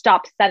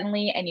stop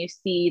suddenly, and you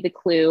see the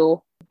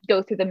clue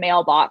go through the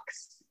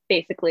mailbox,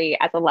 basically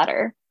as a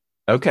letter.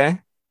 Okay.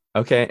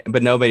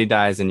 But nobody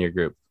dies in your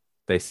group.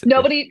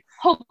 Nobody,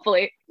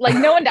 hopefully, like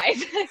no one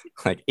dies.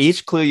 Like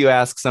each clue you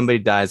ask, somebody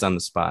dies on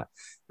the spot.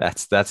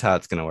 That's how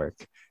it's gonna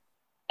work.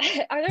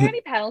 Are there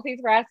any penalties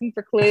for asking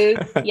for clues?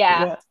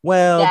 Yeah.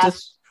 Well,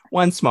 just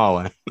one small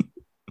one.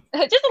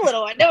 Just a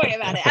little one. Don't worry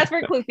about it. Ask for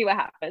a clue, see what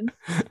happens.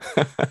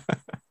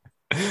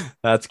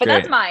 That's great. But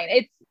that's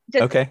mine.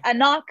 Just Okay. a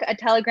knock, a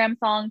Telegram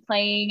song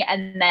playing,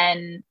 and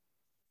then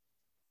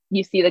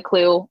you see the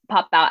clue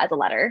pop out as a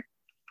letter.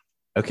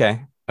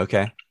 Okay.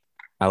 Okay.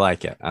 I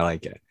like it. I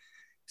like it.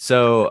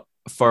 So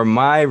for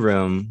my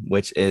room,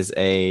 which is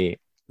a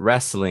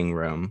wrestling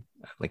room,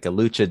 like a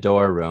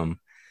luchador room,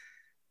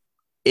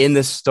 in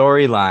the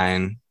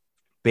storyline,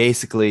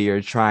 basically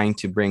you're trying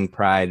to bring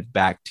pride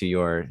back to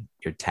your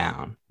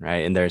town,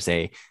 right? And there's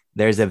a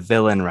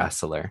villain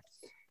wrestler.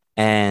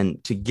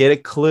 And to get a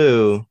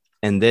clue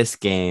in this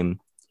game,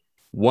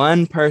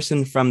 one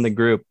person from the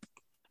group,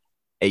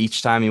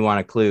 each time you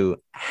want a clue,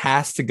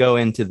 has to go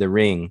into the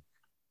ring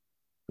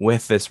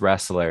with this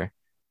wrestler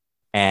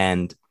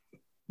and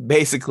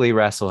basically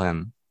wrestle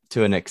him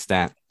to an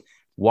extent.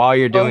 While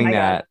you're Oh doing my God.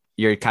 that,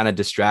 you're kind of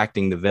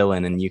distracting the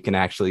villain and you can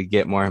actually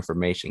get more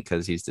information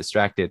because he's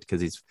distracted because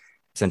he's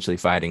essentially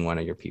fighting one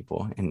of your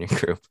people in your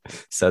group.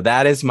 So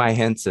that is my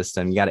hint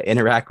system. You got to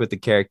interact with the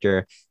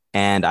character.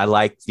 And I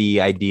like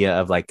the idea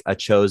of like a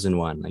chosen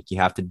one. Like you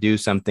have to do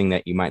something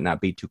that you might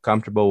not be too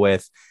comfortable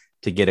with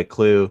to get a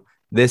clue.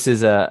 This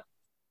has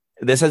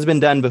been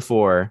done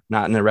before,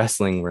 not in a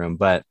wrestling room,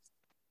 but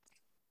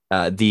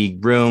the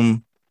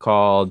room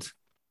called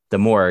the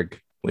morgue,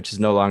 which is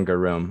no longer a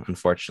room,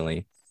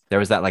 unfortunately. There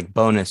was that like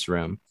bonus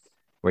room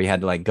where you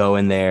had to like go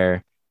in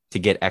there to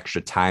get extra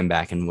time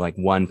back, and like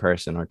one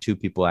person or two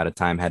people at a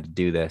time had to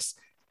do this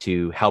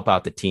to help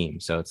out the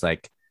team. So it's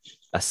like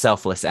a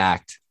selfless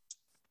act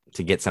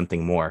to get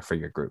something more for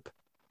your group.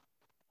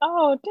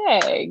 Oh,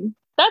 dang.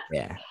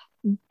 Yeah.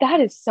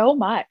 That is so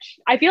much.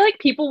 I feel like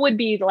people would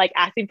be like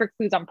asking for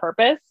clues on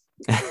purpose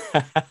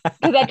because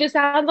that just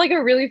sounds like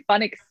a really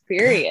fun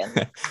experience.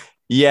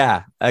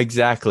 Yeah,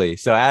 exactly.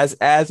 So as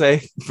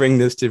I bring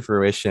this to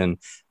fruition,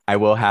 I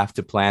will have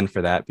to plan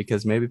for that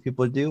because maybe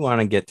people do want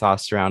to get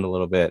tossed around a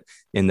little bit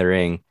in the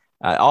ring.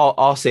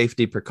 All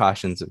safety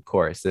precautions, of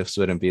course. This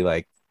wouldn't be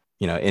like,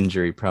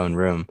 injury prone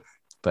room,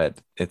 but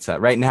it's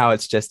right now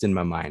it's just in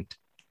my mind.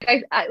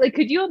 Like,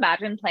 could you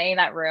imagine playing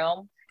that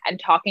room and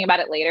talking about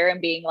it later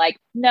and being like,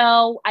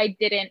 no, I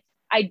didn't.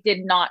 I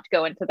did not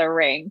go into the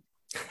ring.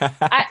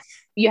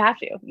 You have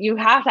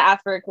to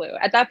ask for a clue.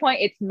 At that point,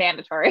 it's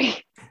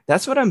mandatory.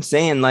 That's what I'm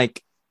saying.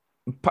 Like,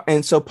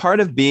 and so part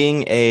of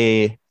being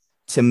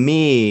to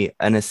me,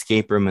 an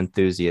escape room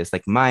enthusiast,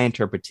 like my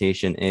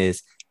interpretation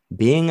is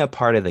being a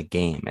part of the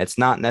game. It's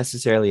not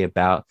necessarily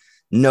about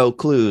no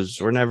clues.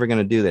 We're never going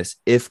to do this.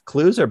 If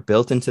clues are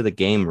built into the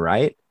game,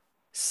 right?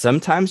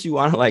 Sometimes you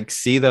want to like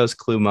see those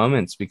clue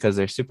moments because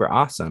they're super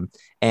awesome.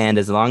 And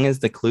as long as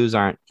the clues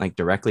aren't like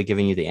directly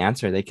giving you the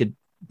answer, they could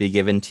be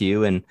given to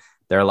you and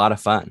they're a lot of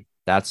fun.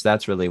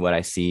 That's really what I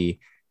see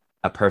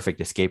a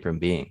perfect escape room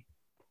being.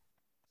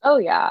 Oh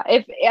yeah.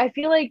 If I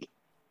feel like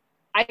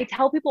I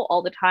tell people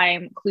all the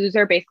time, clues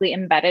are basically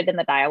embedded in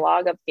the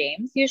dialogue of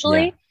games Yeah.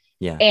 usually.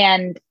 Yeah.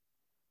 And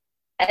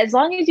as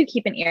long as you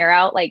keep an ear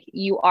out, like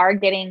you are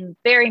getting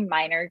very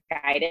minor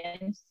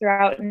guidance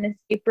throughout an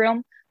escape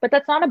room, but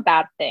that's not a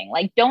bad thing.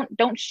 Like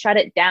don't shut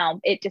it down.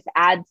 It just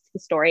adds to the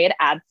story, it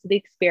adds to the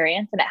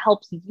experience, and it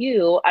helps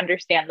you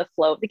understand the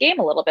flow of the game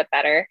a little bit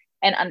better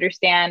and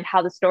understand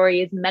how the story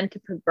is meant to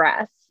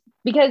progress.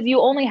 Because you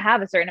only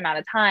have a certain amount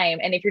of time.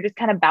 And if you're just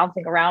kind of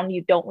bouncing around,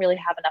 you don't really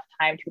have enough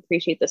time to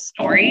appreciate the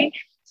story.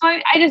 So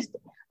I just,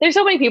 there's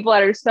so many people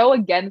that are so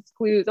against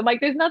clues. I'm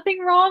like, there's nothing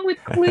wrong with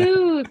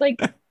clues.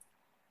 Like,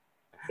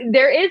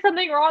 there is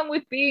something wrong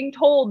with being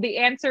told the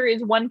answer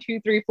is 1, 2,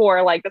 3,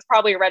 4. Like, that's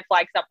probably a red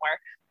flag somewhere.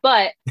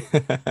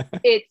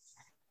 But it's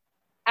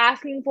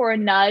asking for a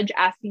nudge,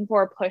 asking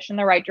for a push in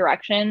the right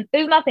direction.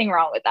 There's nothing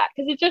wrong with that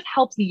because it just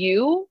helps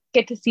you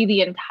get to see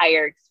the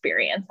entire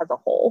experience as a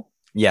whole.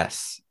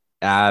 Yes,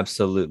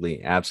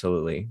 absolutely.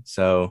 Absolutely.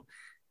 So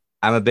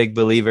I'm a big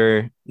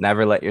believer.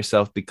 Never let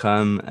yourself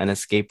become an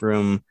escape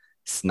room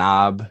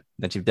snob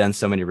that you've done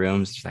so many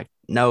rooms. Just like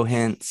no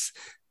hints,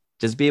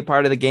 just be a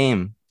part of the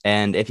game.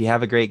 And if you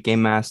have a great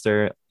game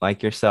master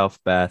like yourself,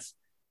 Beth,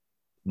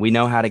 we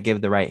know how to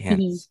give the right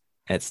hints.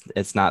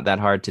 It's not that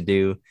hard to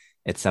do.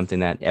 It's something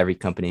that every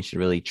company should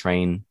really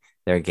train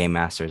their game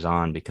masters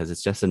on because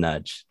it's just a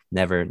nudge.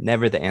 Never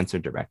the answer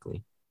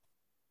directly.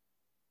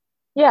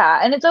 Yeah.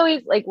 And it's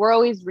always like we're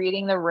always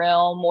reading the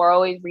room, we're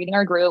always reading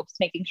our groups,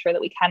 making sure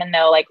that we kind of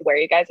know like where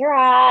you guys are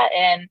at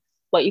and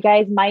what you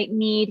guys might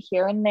need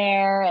here and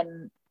there.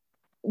 And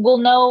we'll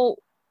know,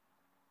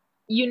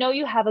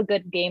 you have a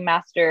good game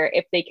master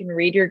if they can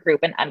read your group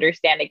and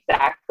understand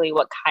exactly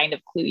what kind of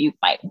clue you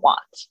might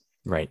want.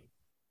 Right.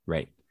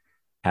 Right.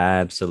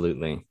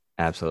 Absolutely.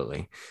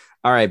 Absolutely.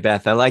 All right,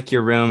 Beth, I like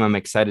your room. I'm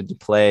excited to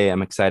play.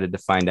 I'm excited to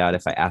find out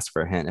if I ask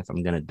for a hint, if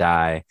I'm going to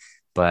die.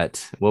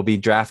 But we'll be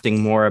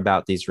drafting more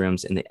about these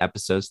rooms in the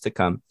episodes to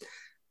come.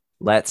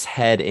 Let's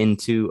head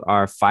into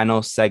our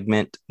final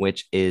segment,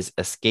 which is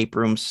escape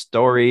room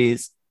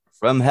stories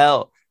from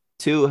hell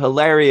to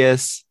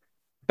hilarious.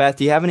 Beth,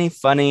 do you have any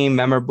funny,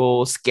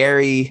 memorable,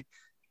 scary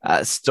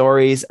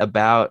stories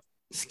about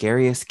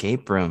scary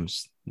escape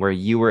rooms where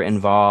you were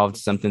involved,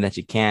 something that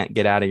you can't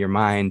get out of your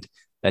mind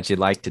that you'd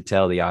like to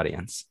tell the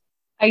audience?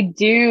 I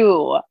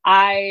do.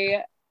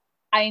 I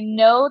I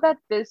know that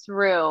this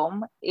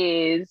room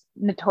is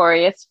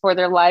notorious for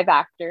their live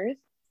actors.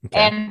 Okay.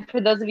 And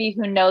for those of you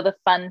who know the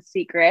fun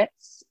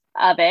secrets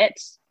of it,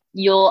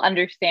 you'll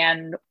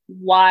understand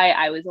why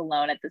I was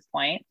alone at this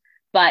point.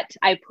 But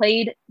I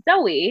played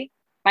Zoe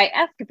by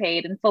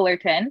Escapade in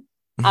Fullerton.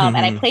 And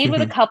I played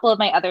with a couple of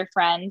my other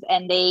friends,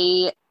 and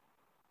they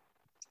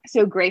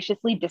so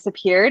graciously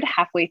disappeared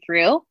halfway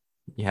through.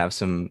 You have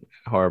some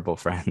horrible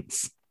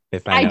friends,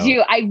 if I I know.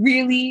 do. I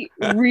really,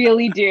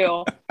 really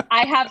do.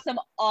 I have some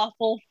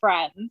awful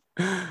friends.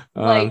 Oh,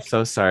 Like, I'm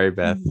so sorry,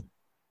 Beth.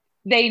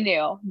 They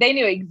knew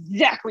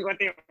exactly what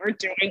they were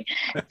doing.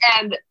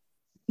 And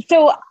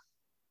so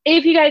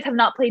if you guys have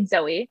not played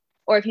Zoe,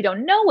 or if you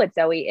don't know what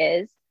Zoe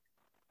is,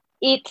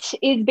 it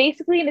is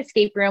basically an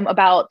escape room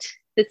about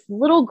this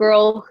little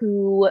girl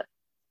who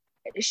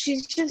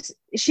she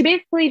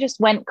basically just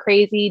went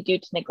crazy due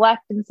to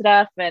neglect and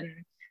stuff.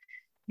 And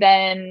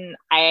then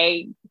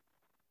I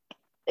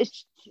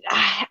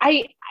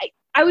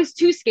was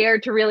too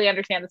scared to really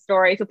understand the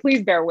story, so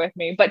please bear with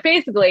me. But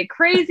basically,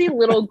 crazy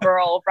little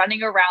girl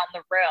running around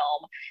the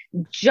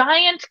room,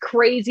 giant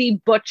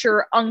crazy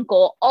butcher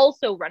uncle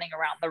also running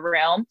around the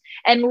room,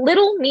 and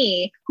little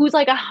me, who's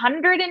like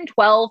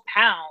 112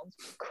 pounds,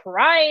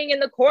 crying in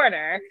the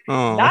corner,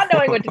 not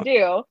knowing what to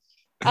do.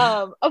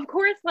 Of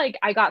course, like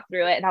I got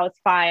through it and I was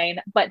fine,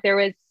 but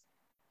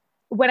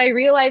when I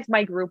realized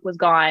my group was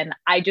gone,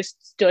 I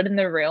just stood in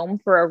the room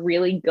for a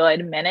really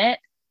good minute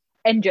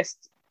and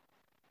just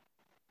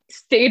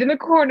stayed in the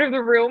corner of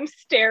the room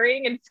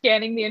staring and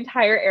scanning the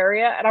entire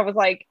area. And I was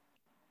like,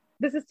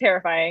 this is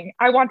terrifying.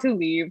 I want to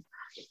leave.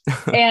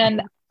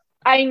 And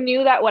I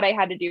knew that what I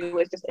had to do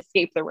was just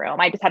escape the room.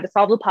 I just had to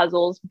solve the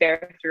puzzles,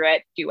 bear through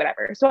it, do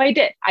whatever. So I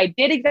did. I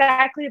did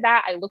exactly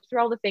that. I looked through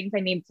all the things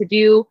I needed to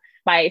do.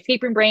 My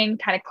escape room brain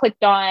kind of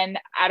clicked on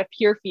out of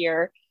pure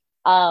fear.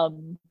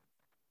 And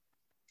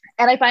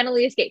I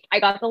finally escaped. I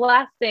got the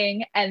last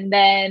thing, and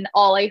then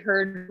all I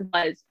heard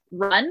was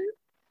run.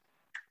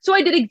 So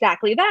I did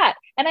exactly that.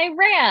 And I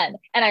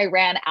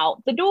ran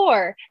out the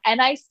door,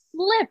 and I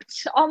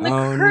slipped on the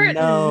curtain.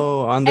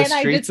 No, on the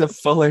streets of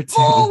Fullerton.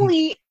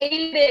 Fully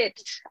ate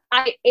it.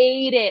 I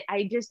ate it.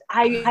 I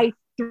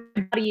threw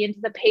my body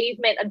into the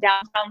pavement of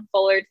downtown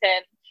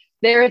Fullerton.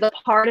 There is a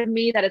part of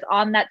me that is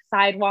on that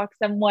sidewalk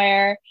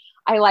somewhere.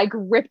 I like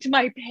ripped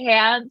my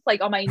pants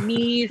like on my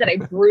knees, and I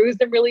bruised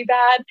them really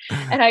bad.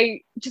 And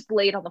I just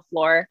laid on the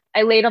floor.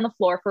 I laid on the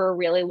floor for a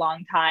really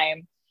long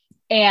time.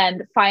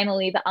 And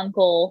finally the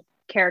uncle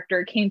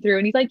character came through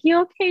and he's like, "You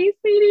okay,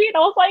 sweetie?" And I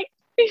was like,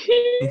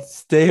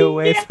 "Stay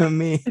away from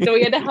me." So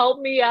he had to help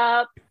me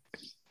up.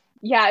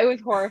 Yeah, it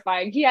was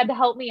horrifying. He had to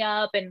help me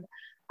up, and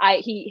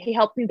he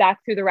helped me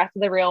back through the rest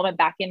of the room and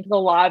back into the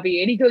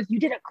lobby. And he goes, "You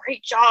did a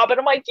great job." And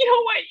I'm like, "You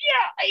know what?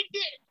 Yeah,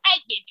 I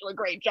did do a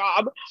great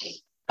job."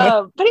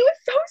 But it was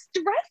so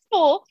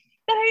stressful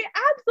that I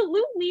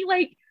absolutely,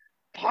 like,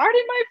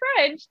 pardon my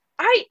French,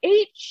 I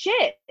ate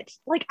shit.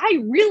 Like,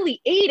 I really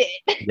ate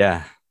it.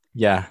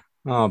 Yeah.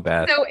 Oh,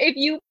 Beth. So if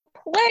you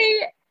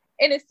play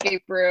an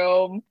escape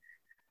room,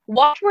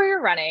 watch where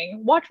you're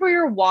running, watch where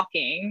you're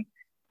walking,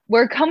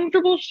 wear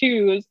comfortable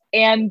shoes,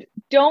 and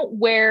don't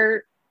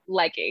wear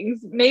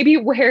leggings. Maybe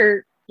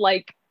wear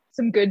like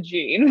some good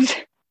jeans.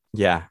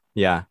 Yeah.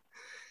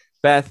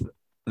 Beth,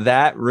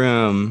 that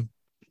room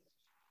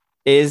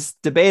is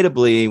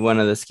debatably one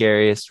of the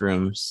scariest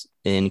rooms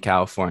in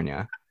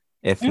California,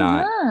 if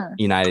not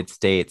United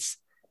States.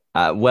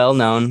 Well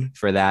known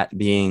for that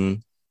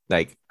being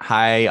like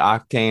high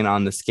octane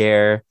on the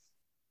scare,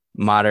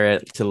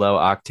 moderate to low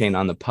octane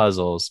on the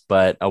puzzles,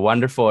 but a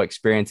wonderful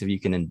experience if you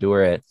can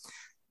endure it.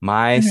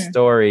 My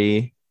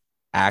story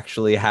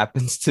actually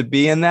happens to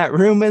be in that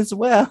room as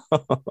well.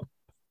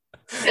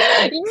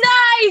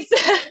 Nice.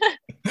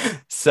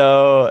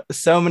 So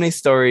many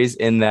stories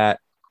in that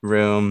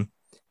room.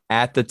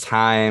 At the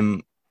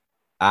time,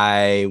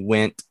 I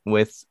went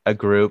with a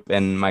group,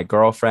 and my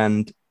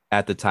girlfriend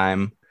at the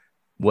time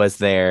was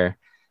there.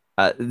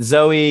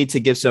 Zoe,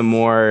 to give some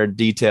more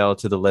detail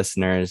to the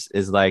listeners,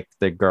 is like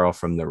the girl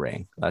from The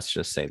Ring. Let's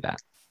just say that.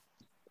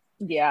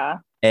 Yeah.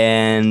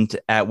 And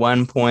at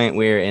one point,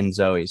 we were in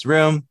Zoe's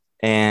room,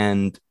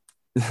 and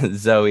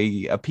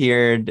Zoe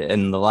appeared,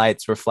 and the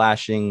lights were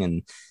flashing,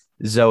 and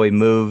Zoe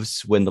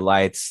moves when the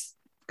lights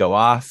go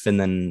off, and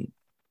then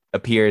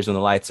appears when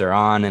the lights are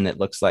on, and it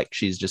looks like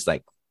she's just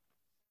like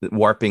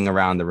warping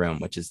around the room,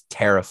 which is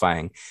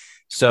terrifying.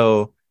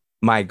 So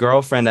my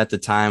girlfriend at the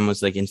time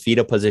was like in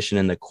fetal position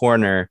in the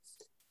corner,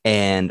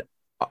 and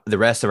the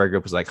rest of our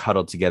group was like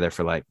huddled together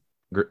for like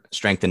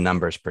strength in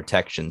numbers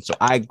protection. So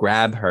I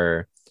grab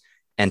her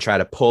and try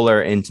to pull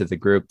her into the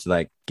group to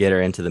like get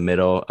her into the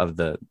middle of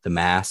the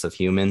mass of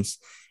humans.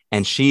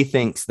 And she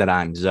thinks that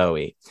I'm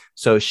Zoe.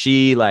 So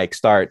she like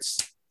starts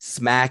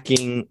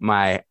smacking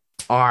my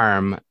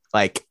arm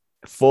like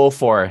full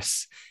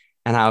force.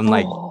 And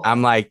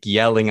I'm like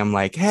yelling, I'm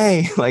like,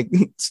 "Hey, like,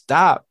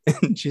 stop."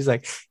 And she's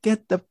like,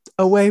 "Get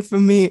away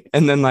from me."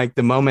 And then like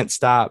the moment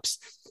stops,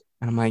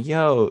 and I'm like,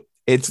 "Yo,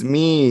 it's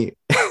me."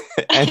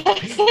 and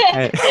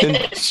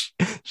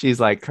She's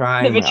like The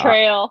crying.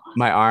 betrayal.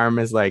 My arm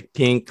is like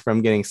pink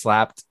from getting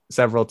slapped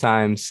several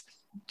times.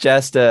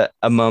 Just a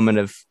moment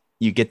of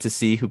you get to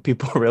see who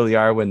people really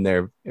are when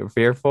they're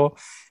fearful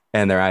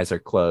and their eyes are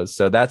closed.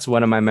 So that's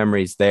one of my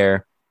memories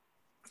there.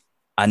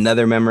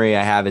 Another memory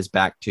I have is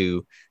back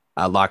to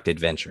Locked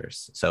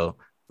Adventures. So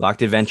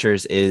Locked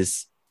Adventures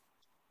is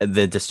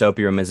the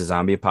dystopia room, is a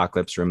zombie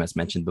apocalypse room, as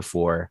mentioned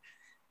before.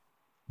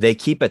 They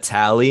keep a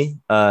tally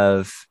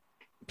of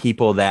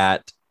people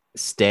that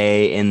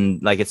stay in,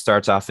 like, it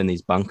starts off in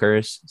these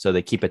bunkers. So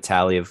they keep a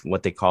tally of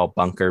what they call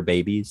bunker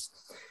babies.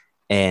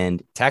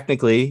 And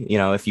technically, you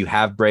know, if you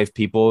have brave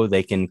people,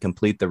 they can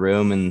complete the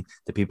room, and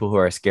the people who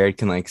are scared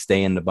can like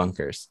stay in the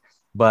bunkers.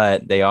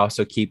 But they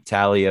also keep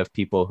tally of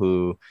people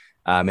who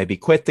maybe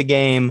quit the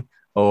game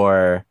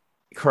or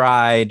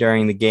cry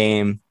during the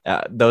game.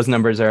 Those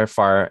numbers are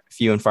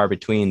few and far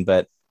between.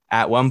 But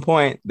at one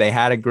point, they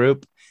had a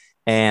group,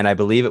 and I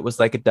believe it was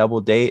like a double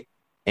date,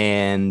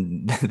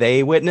 and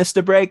they witnessed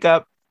a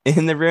breakup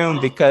in the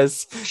room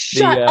because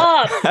Shut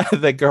up.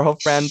 the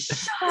girlfriend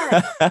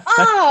Shut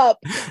up.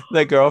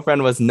 the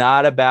girlfriend was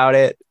not about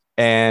it,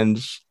 and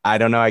I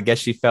don't know, I guess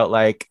she felt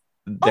like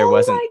there Oh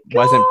wasn't my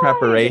wasn't God.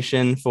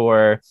 preparation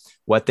for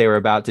what they were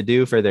about to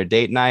do for their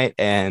date night,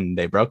 and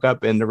they broke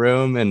up in the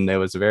room, and it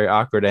was a very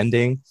awkward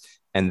ending.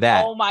 And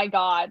that Oh my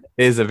God.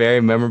 is a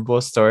very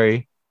memorable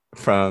story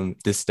from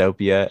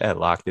Dystopia at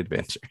Locked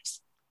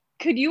Adventures.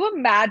 Could you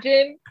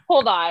imagine?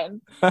 Hold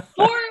on. For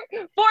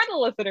the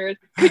listeners,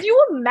 could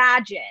you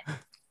imagine?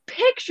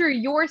 Picture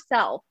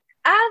yourself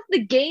as the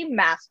game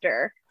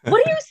master.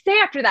 What do you say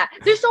after that?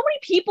 There's so many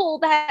people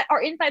that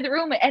are inside the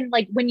room, and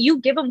like when you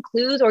give them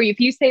clues, or if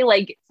you say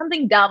like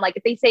something dumb, like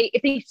if they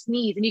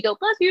sneeze and you go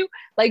bless you,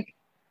 like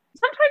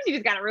sometimes you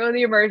just gotta ruin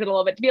the immersion a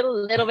little bit to be a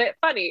little bit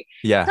funny.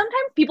 Yeah.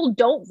 Sometimes people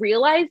don't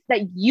realize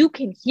that you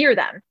can hear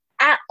them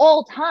at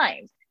all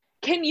times.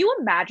 Can you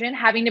imagine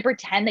having to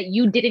pretend that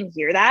you didn't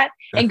hear that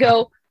and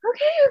go,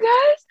 okay, you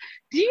guys,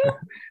 you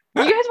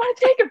guys want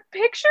to take a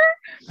picture?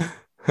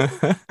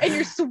 And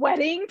you're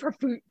sweating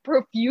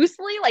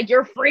profusely, like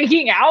you're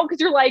freaking out because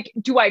you're like,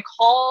 do I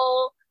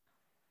call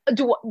a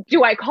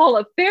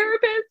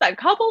therapist, a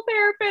couple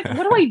therapist?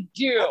 What do I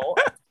do?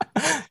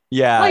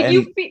 Yeah. Like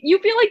you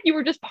feel like you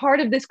were just part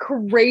of this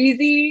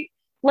crazy,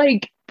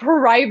 like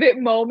private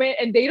moment,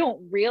 and they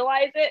don't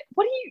realize it.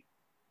 What do you?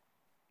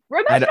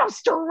 Imagine how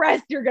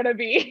stressed you're gonna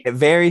be.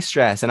 Very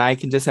stressed. And I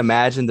can just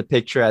imagine the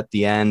picture at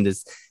the end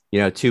is, you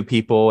know, two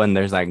people and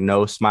there's like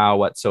no smile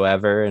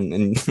whatsoever.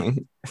 And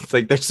it's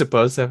like they're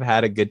supposed to have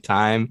had a good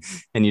time,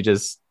 and you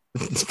just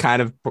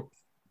kind of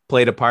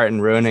played a part in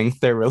ruining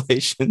their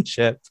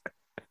relationship.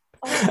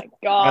 Oh my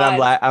God.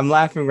 And I'm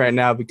laughing right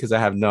now because I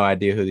have no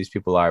idea who these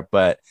people are,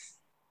 but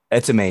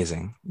it's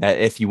amazing.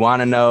 If you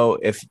want to know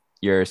if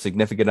your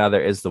significant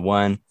other is the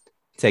one,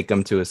 take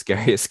them to a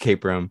scary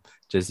escape room,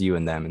 just you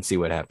and them, and see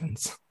what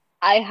happens.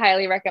 I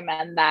highly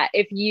recommend that.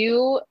 If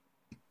you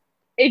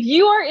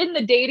are in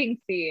the dating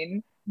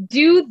scene,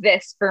 do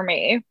this for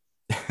me.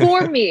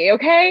 For me,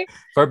 okay?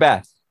 For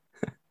Beth.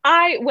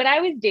 When I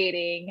was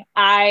dating,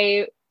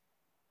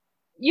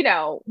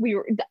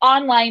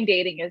 online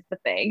dating is the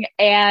thing.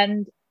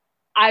 And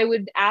I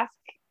would ask,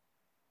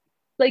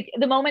 like,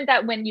 the moment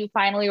that when you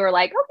finally were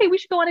like, okay, we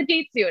should go on a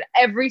date soon,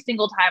 every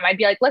single time I'd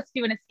be like, let's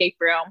do an escape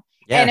room.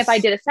 Yes. And if I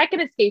did a second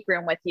escape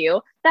room with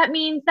you, that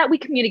means that we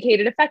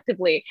communicated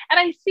effectively. And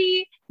I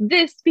see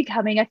this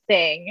becoming a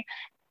thing.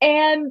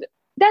 And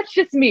that's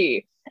just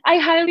me. I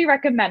highly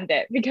recommend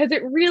it because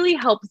it really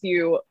helps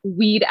you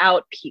weed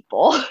out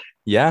people.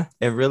 Yeah,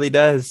 it really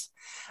does.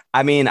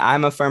 I mean,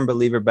 I'm a firm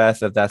believer,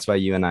 Beth, that's why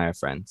you and I are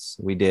friends.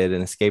 We did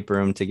an escape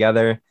room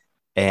together,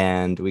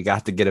 and we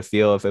got to get a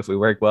feel of if we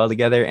work well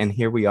together. And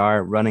here we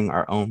are running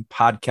our own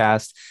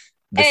podcast,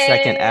 the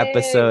second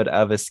episode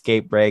of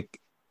Escape Break.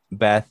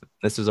 Beth,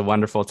 this was a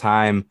wonderful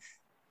time.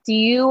 Do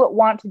you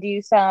want to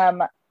do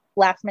some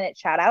last minute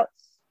shout outs?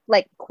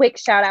 Like quick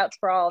shout outs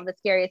for all of the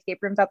scary escape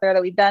rooms out there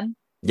that we've done?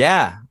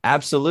 Yeah,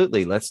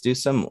 absolutely. Let's do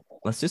some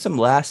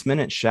last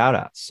minute shout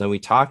outs. So we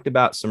talked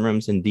about some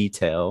rooms in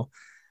detail.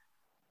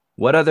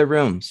 What other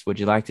rooms would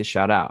you like to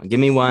shout out? Give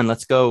me one.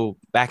 Let's go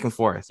back and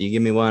forth. You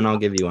give me one, I'll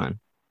give you one.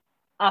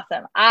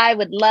 Awesome. I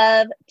would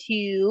love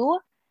to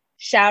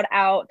shout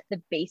out the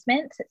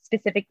basement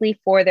specifically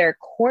for their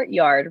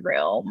courtyard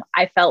room.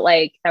 I felt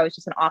like that was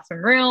just an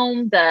awesome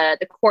room. The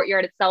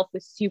courtyard itself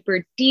was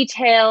super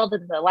detailed,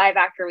 and the live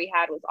actor we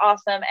had was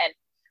awesome. And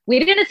we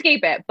didn't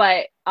escape it,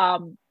 but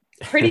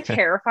pretty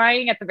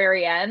terrifying at the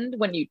very end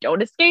when you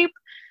don't escape.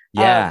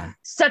 Yeah.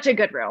 Such a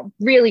good room.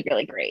 Really,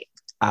 really great.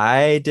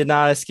 I did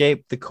not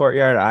escape the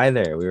courtyard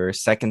either. We were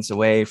seconds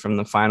away from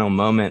the final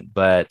moment,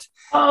 but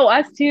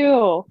us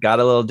too. Got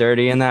a little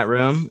dirty in that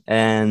room.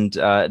 And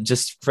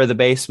just for the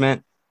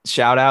basement,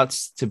 shout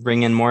outs to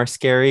bring in more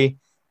scary.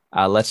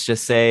 Let's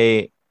just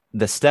say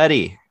the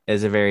study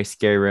is a very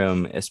scary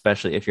room,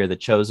 especially if you're the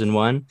chosen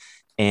one.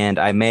 And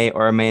I may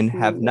or may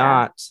have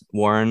not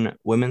worn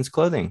women's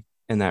clothing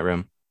in that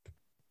room.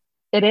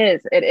 It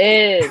is. It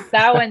is.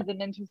 That one's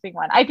an interesting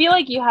one. I feel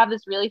like you have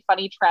this really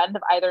funny trend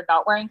of either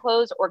not wearing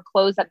clothes or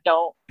clothes that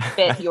don't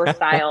fit your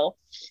style.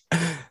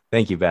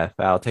 Thank you, Beth.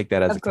 I'll take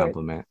that as Of a course.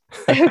 compliment.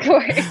 Of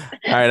course.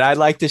 All right. I'd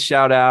like to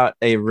shout out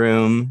a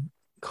room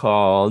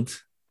called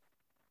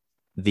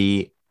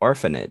The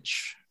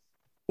Orphanage,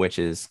 which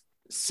is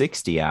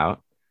 60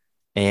 out.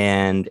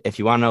 And if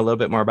you want to know a little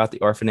bit more about The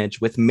Orphanage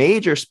with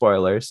major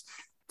spoilers,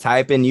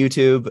 type in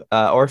YouTube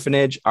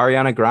Orphanage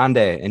Ariana Grande,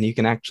 and you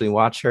can actually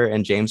watch her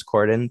and James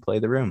Corden play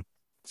the room.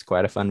 It's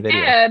quite a fun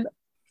video. And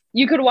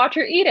you could watch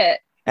her eat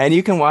it. And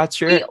you can watch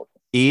her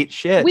eat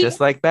shit just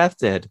like Beth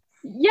did.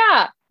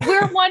 Yeah,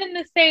 we're one and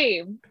the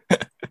same.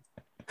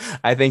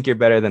 I think you're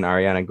better than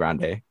Ariana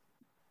Grande.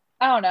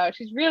 I don't know.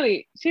 She's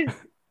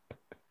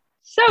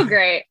so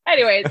great.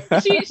 Anyways,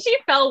 she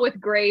fell with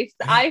grace.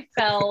 I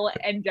fell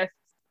and just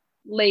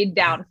laid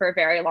down for a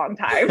very long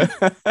time.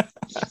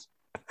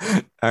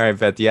 All right,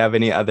 Beth, do you have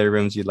any other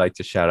rooms you'd like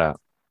to shout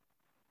out?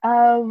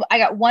 I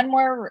got one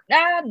more.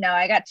 No,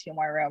 I got two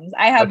more rooms.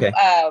 I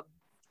have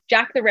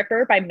Jack the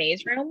Ripper by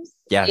Maze Rooms.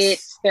 Yes.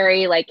 It's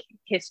very like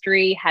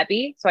history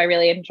heavy. So I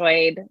really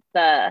enjoyed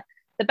the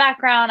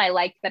background. I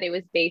liked that it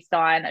was based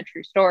on a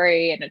true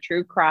story and a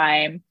true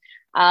crime.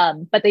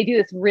 But they do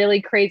this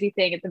really crazy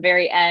thing at the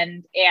very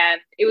end. And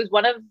it was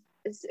one of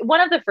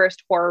the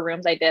first horror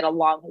rooms I did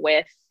along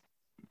with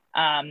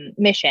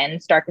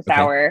Mission's Darkest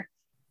Hour.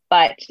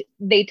 But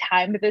they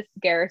timed this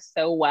scare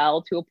so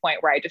well to a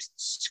point where I just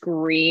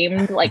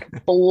screamed like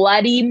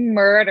bloody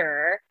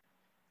murder.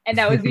 And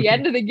that was the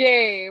end of the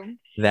game.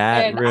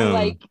 That room.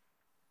 I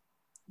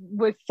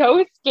was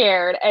so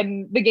scared.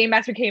 And the game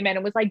master came in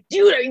and was like,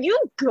 dude, are you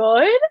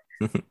good?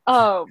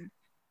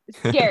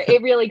 Scared.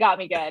 It really got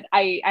me good.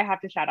 I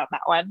have to shout out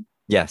that one.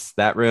 Yes,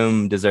 that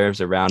room deserves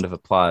a round of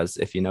applause,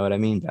 if you know what I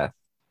mean, Beth.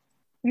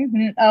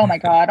 Mm-hmm. Oh my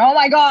God.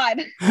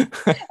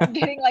 I'm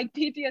getting like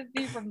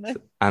PTSD from this.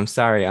 I'm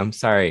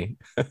sorry.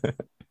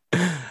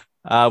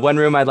 One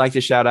room I'd like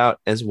to shout out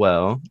as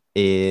well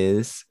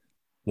is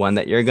one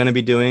that you're going to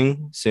be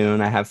doing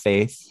soon. I have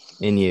faith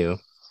in you.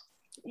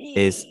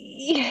 Is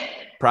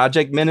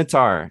Project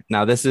Minotaur.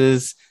 Now, this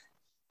is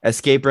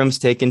escape rooms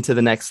taken to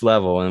the next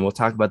level, and we'll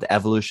talk about the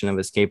evolution of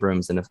escape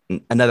rooms in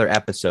another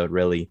episode,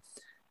 really.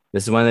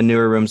 This is one of the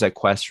newer rooms at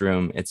Quest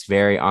Room. It's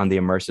very on the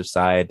immersive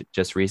side.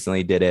 Just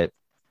recently did it.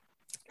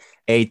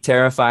 A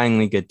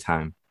terrifyingly good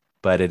time,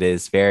 but it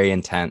is very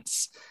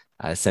intense.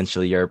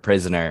 Essentially, you're a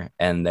prisoner,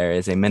 and there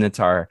is a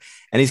Minotaur,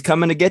 and he's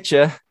coming to get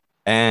you,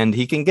 and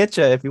he can get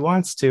you if he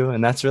wants to,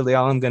 and that's really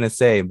all I'm going to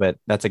say, but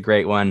that's a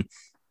great one.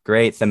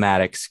 Great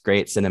thematics,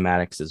 great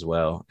cinematics as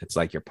well. It's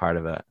like you're part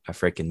of a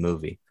freaking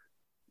movie.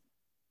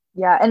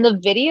 Yeah, and the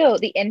video,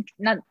 the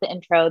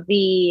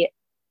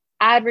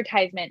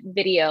advertisement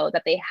video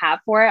that they have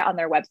for it on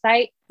their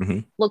website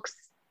looks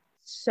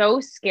so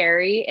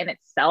scary in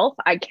itself.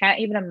 I can't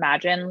even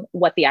imagine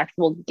what the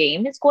actual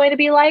game is going to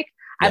be like.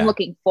 Yeah. I'm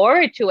looking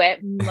forward to it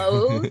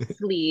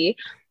mostly,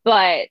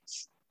 but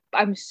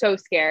I'm so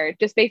scared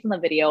just based on the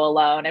video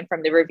alone and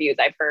from the reviews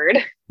I've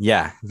heard.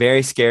 Yeah,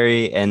 very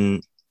scary.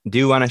 And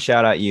do want to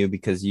shout out you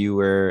because you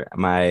were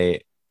my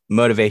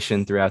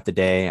motivation throughout the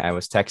day. I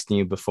was texting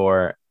you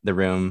before the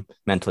room,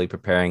 mentally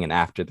preparing, and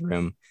after the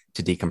room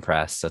to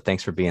decompress. So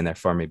thanks for being there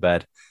for me,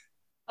 bud.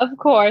 Of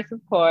course.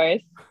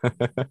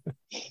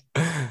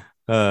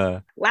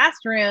 Last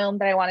room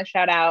that I want to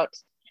shout out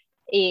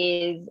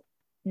is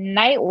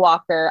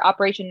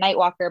Operation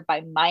Nightwalker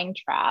by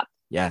Mindtrap.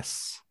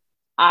 Yes.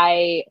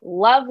 I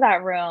love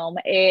that room.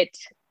 It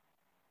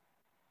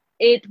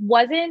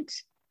wasn't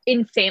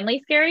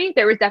insanely scary.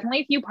 There was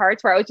definitely a few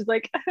parts where I was just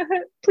like,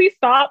 please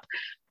stop.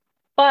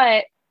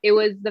 But it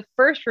was the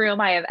first room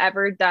I have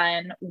ever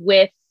done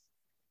with,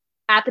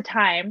 at the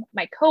time,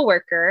 my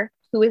coworker,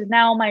 who is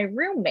now my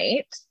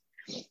roommate.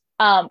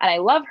 And I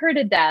love her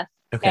to death.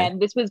 Okay.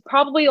 And this was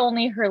probably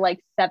only her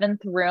like 7th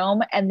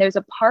room. And there's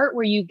a part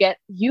where you get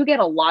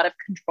a lot of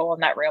control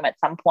in that room at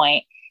some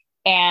point.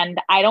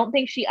 And I don't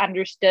think she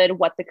understood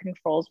what the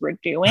controls were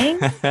doing.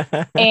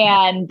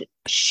 And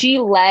she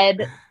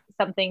led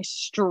something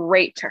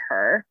straight to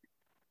her.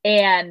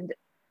 And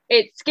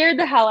it scared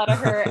the hell out of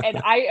her.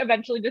 And I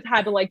eventually just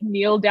had to like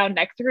kneel down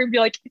next to her and be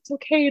like, it's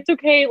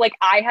okay. Like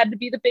I had to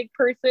be the big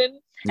person.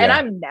 Yeah. And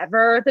I'm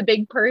never the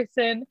big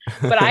person,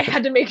 but I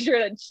had to make sure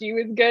that she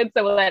was good.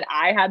 So that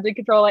I had to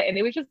control it. And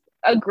it was just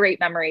a great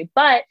memory.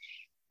 But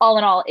all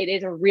in all, it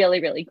is a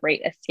really, really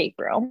great escape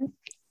room.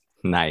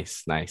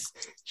 Nice.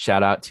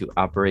 Shout out to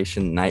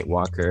Operation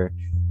Nightwalker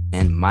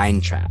and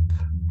Mindtrap.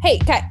 Hey,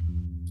 Ky,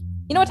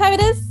 you know what time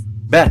it is?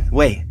 Beth,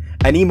 wait.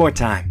 I need more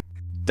time.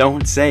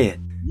 Don't say it.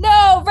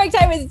 No, break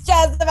time is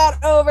just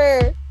about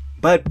over.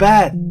 But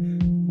Beth,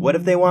 what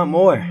if they want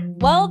more?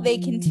 Well, they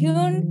can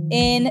tune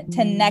in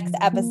to next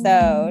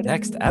episode.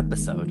 Next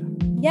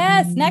episode?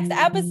 Yes, next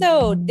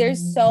episode.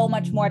 There's so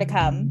much more to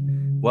come.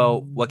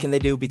 Well, what can they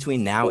do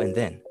between now and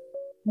then?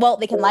 Well,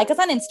 they can like us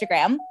on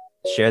Instagram.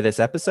 Share this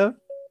episode?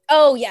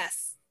 Oh,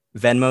 yes.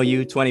 Venmo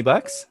you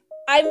 $20?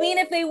 I mean,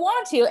 if they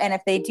want to, and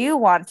if they do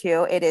want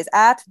to, it is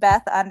at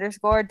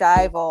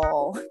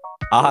Beth_Dival.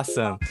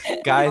 Awesome.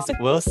 Guys,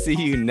 we'll see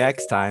you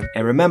next time.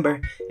 And remember,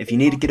 if you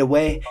need to get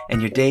away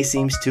and your day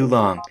seems too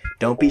long,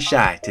 don't be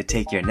shy to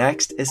take your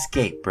next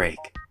escape break.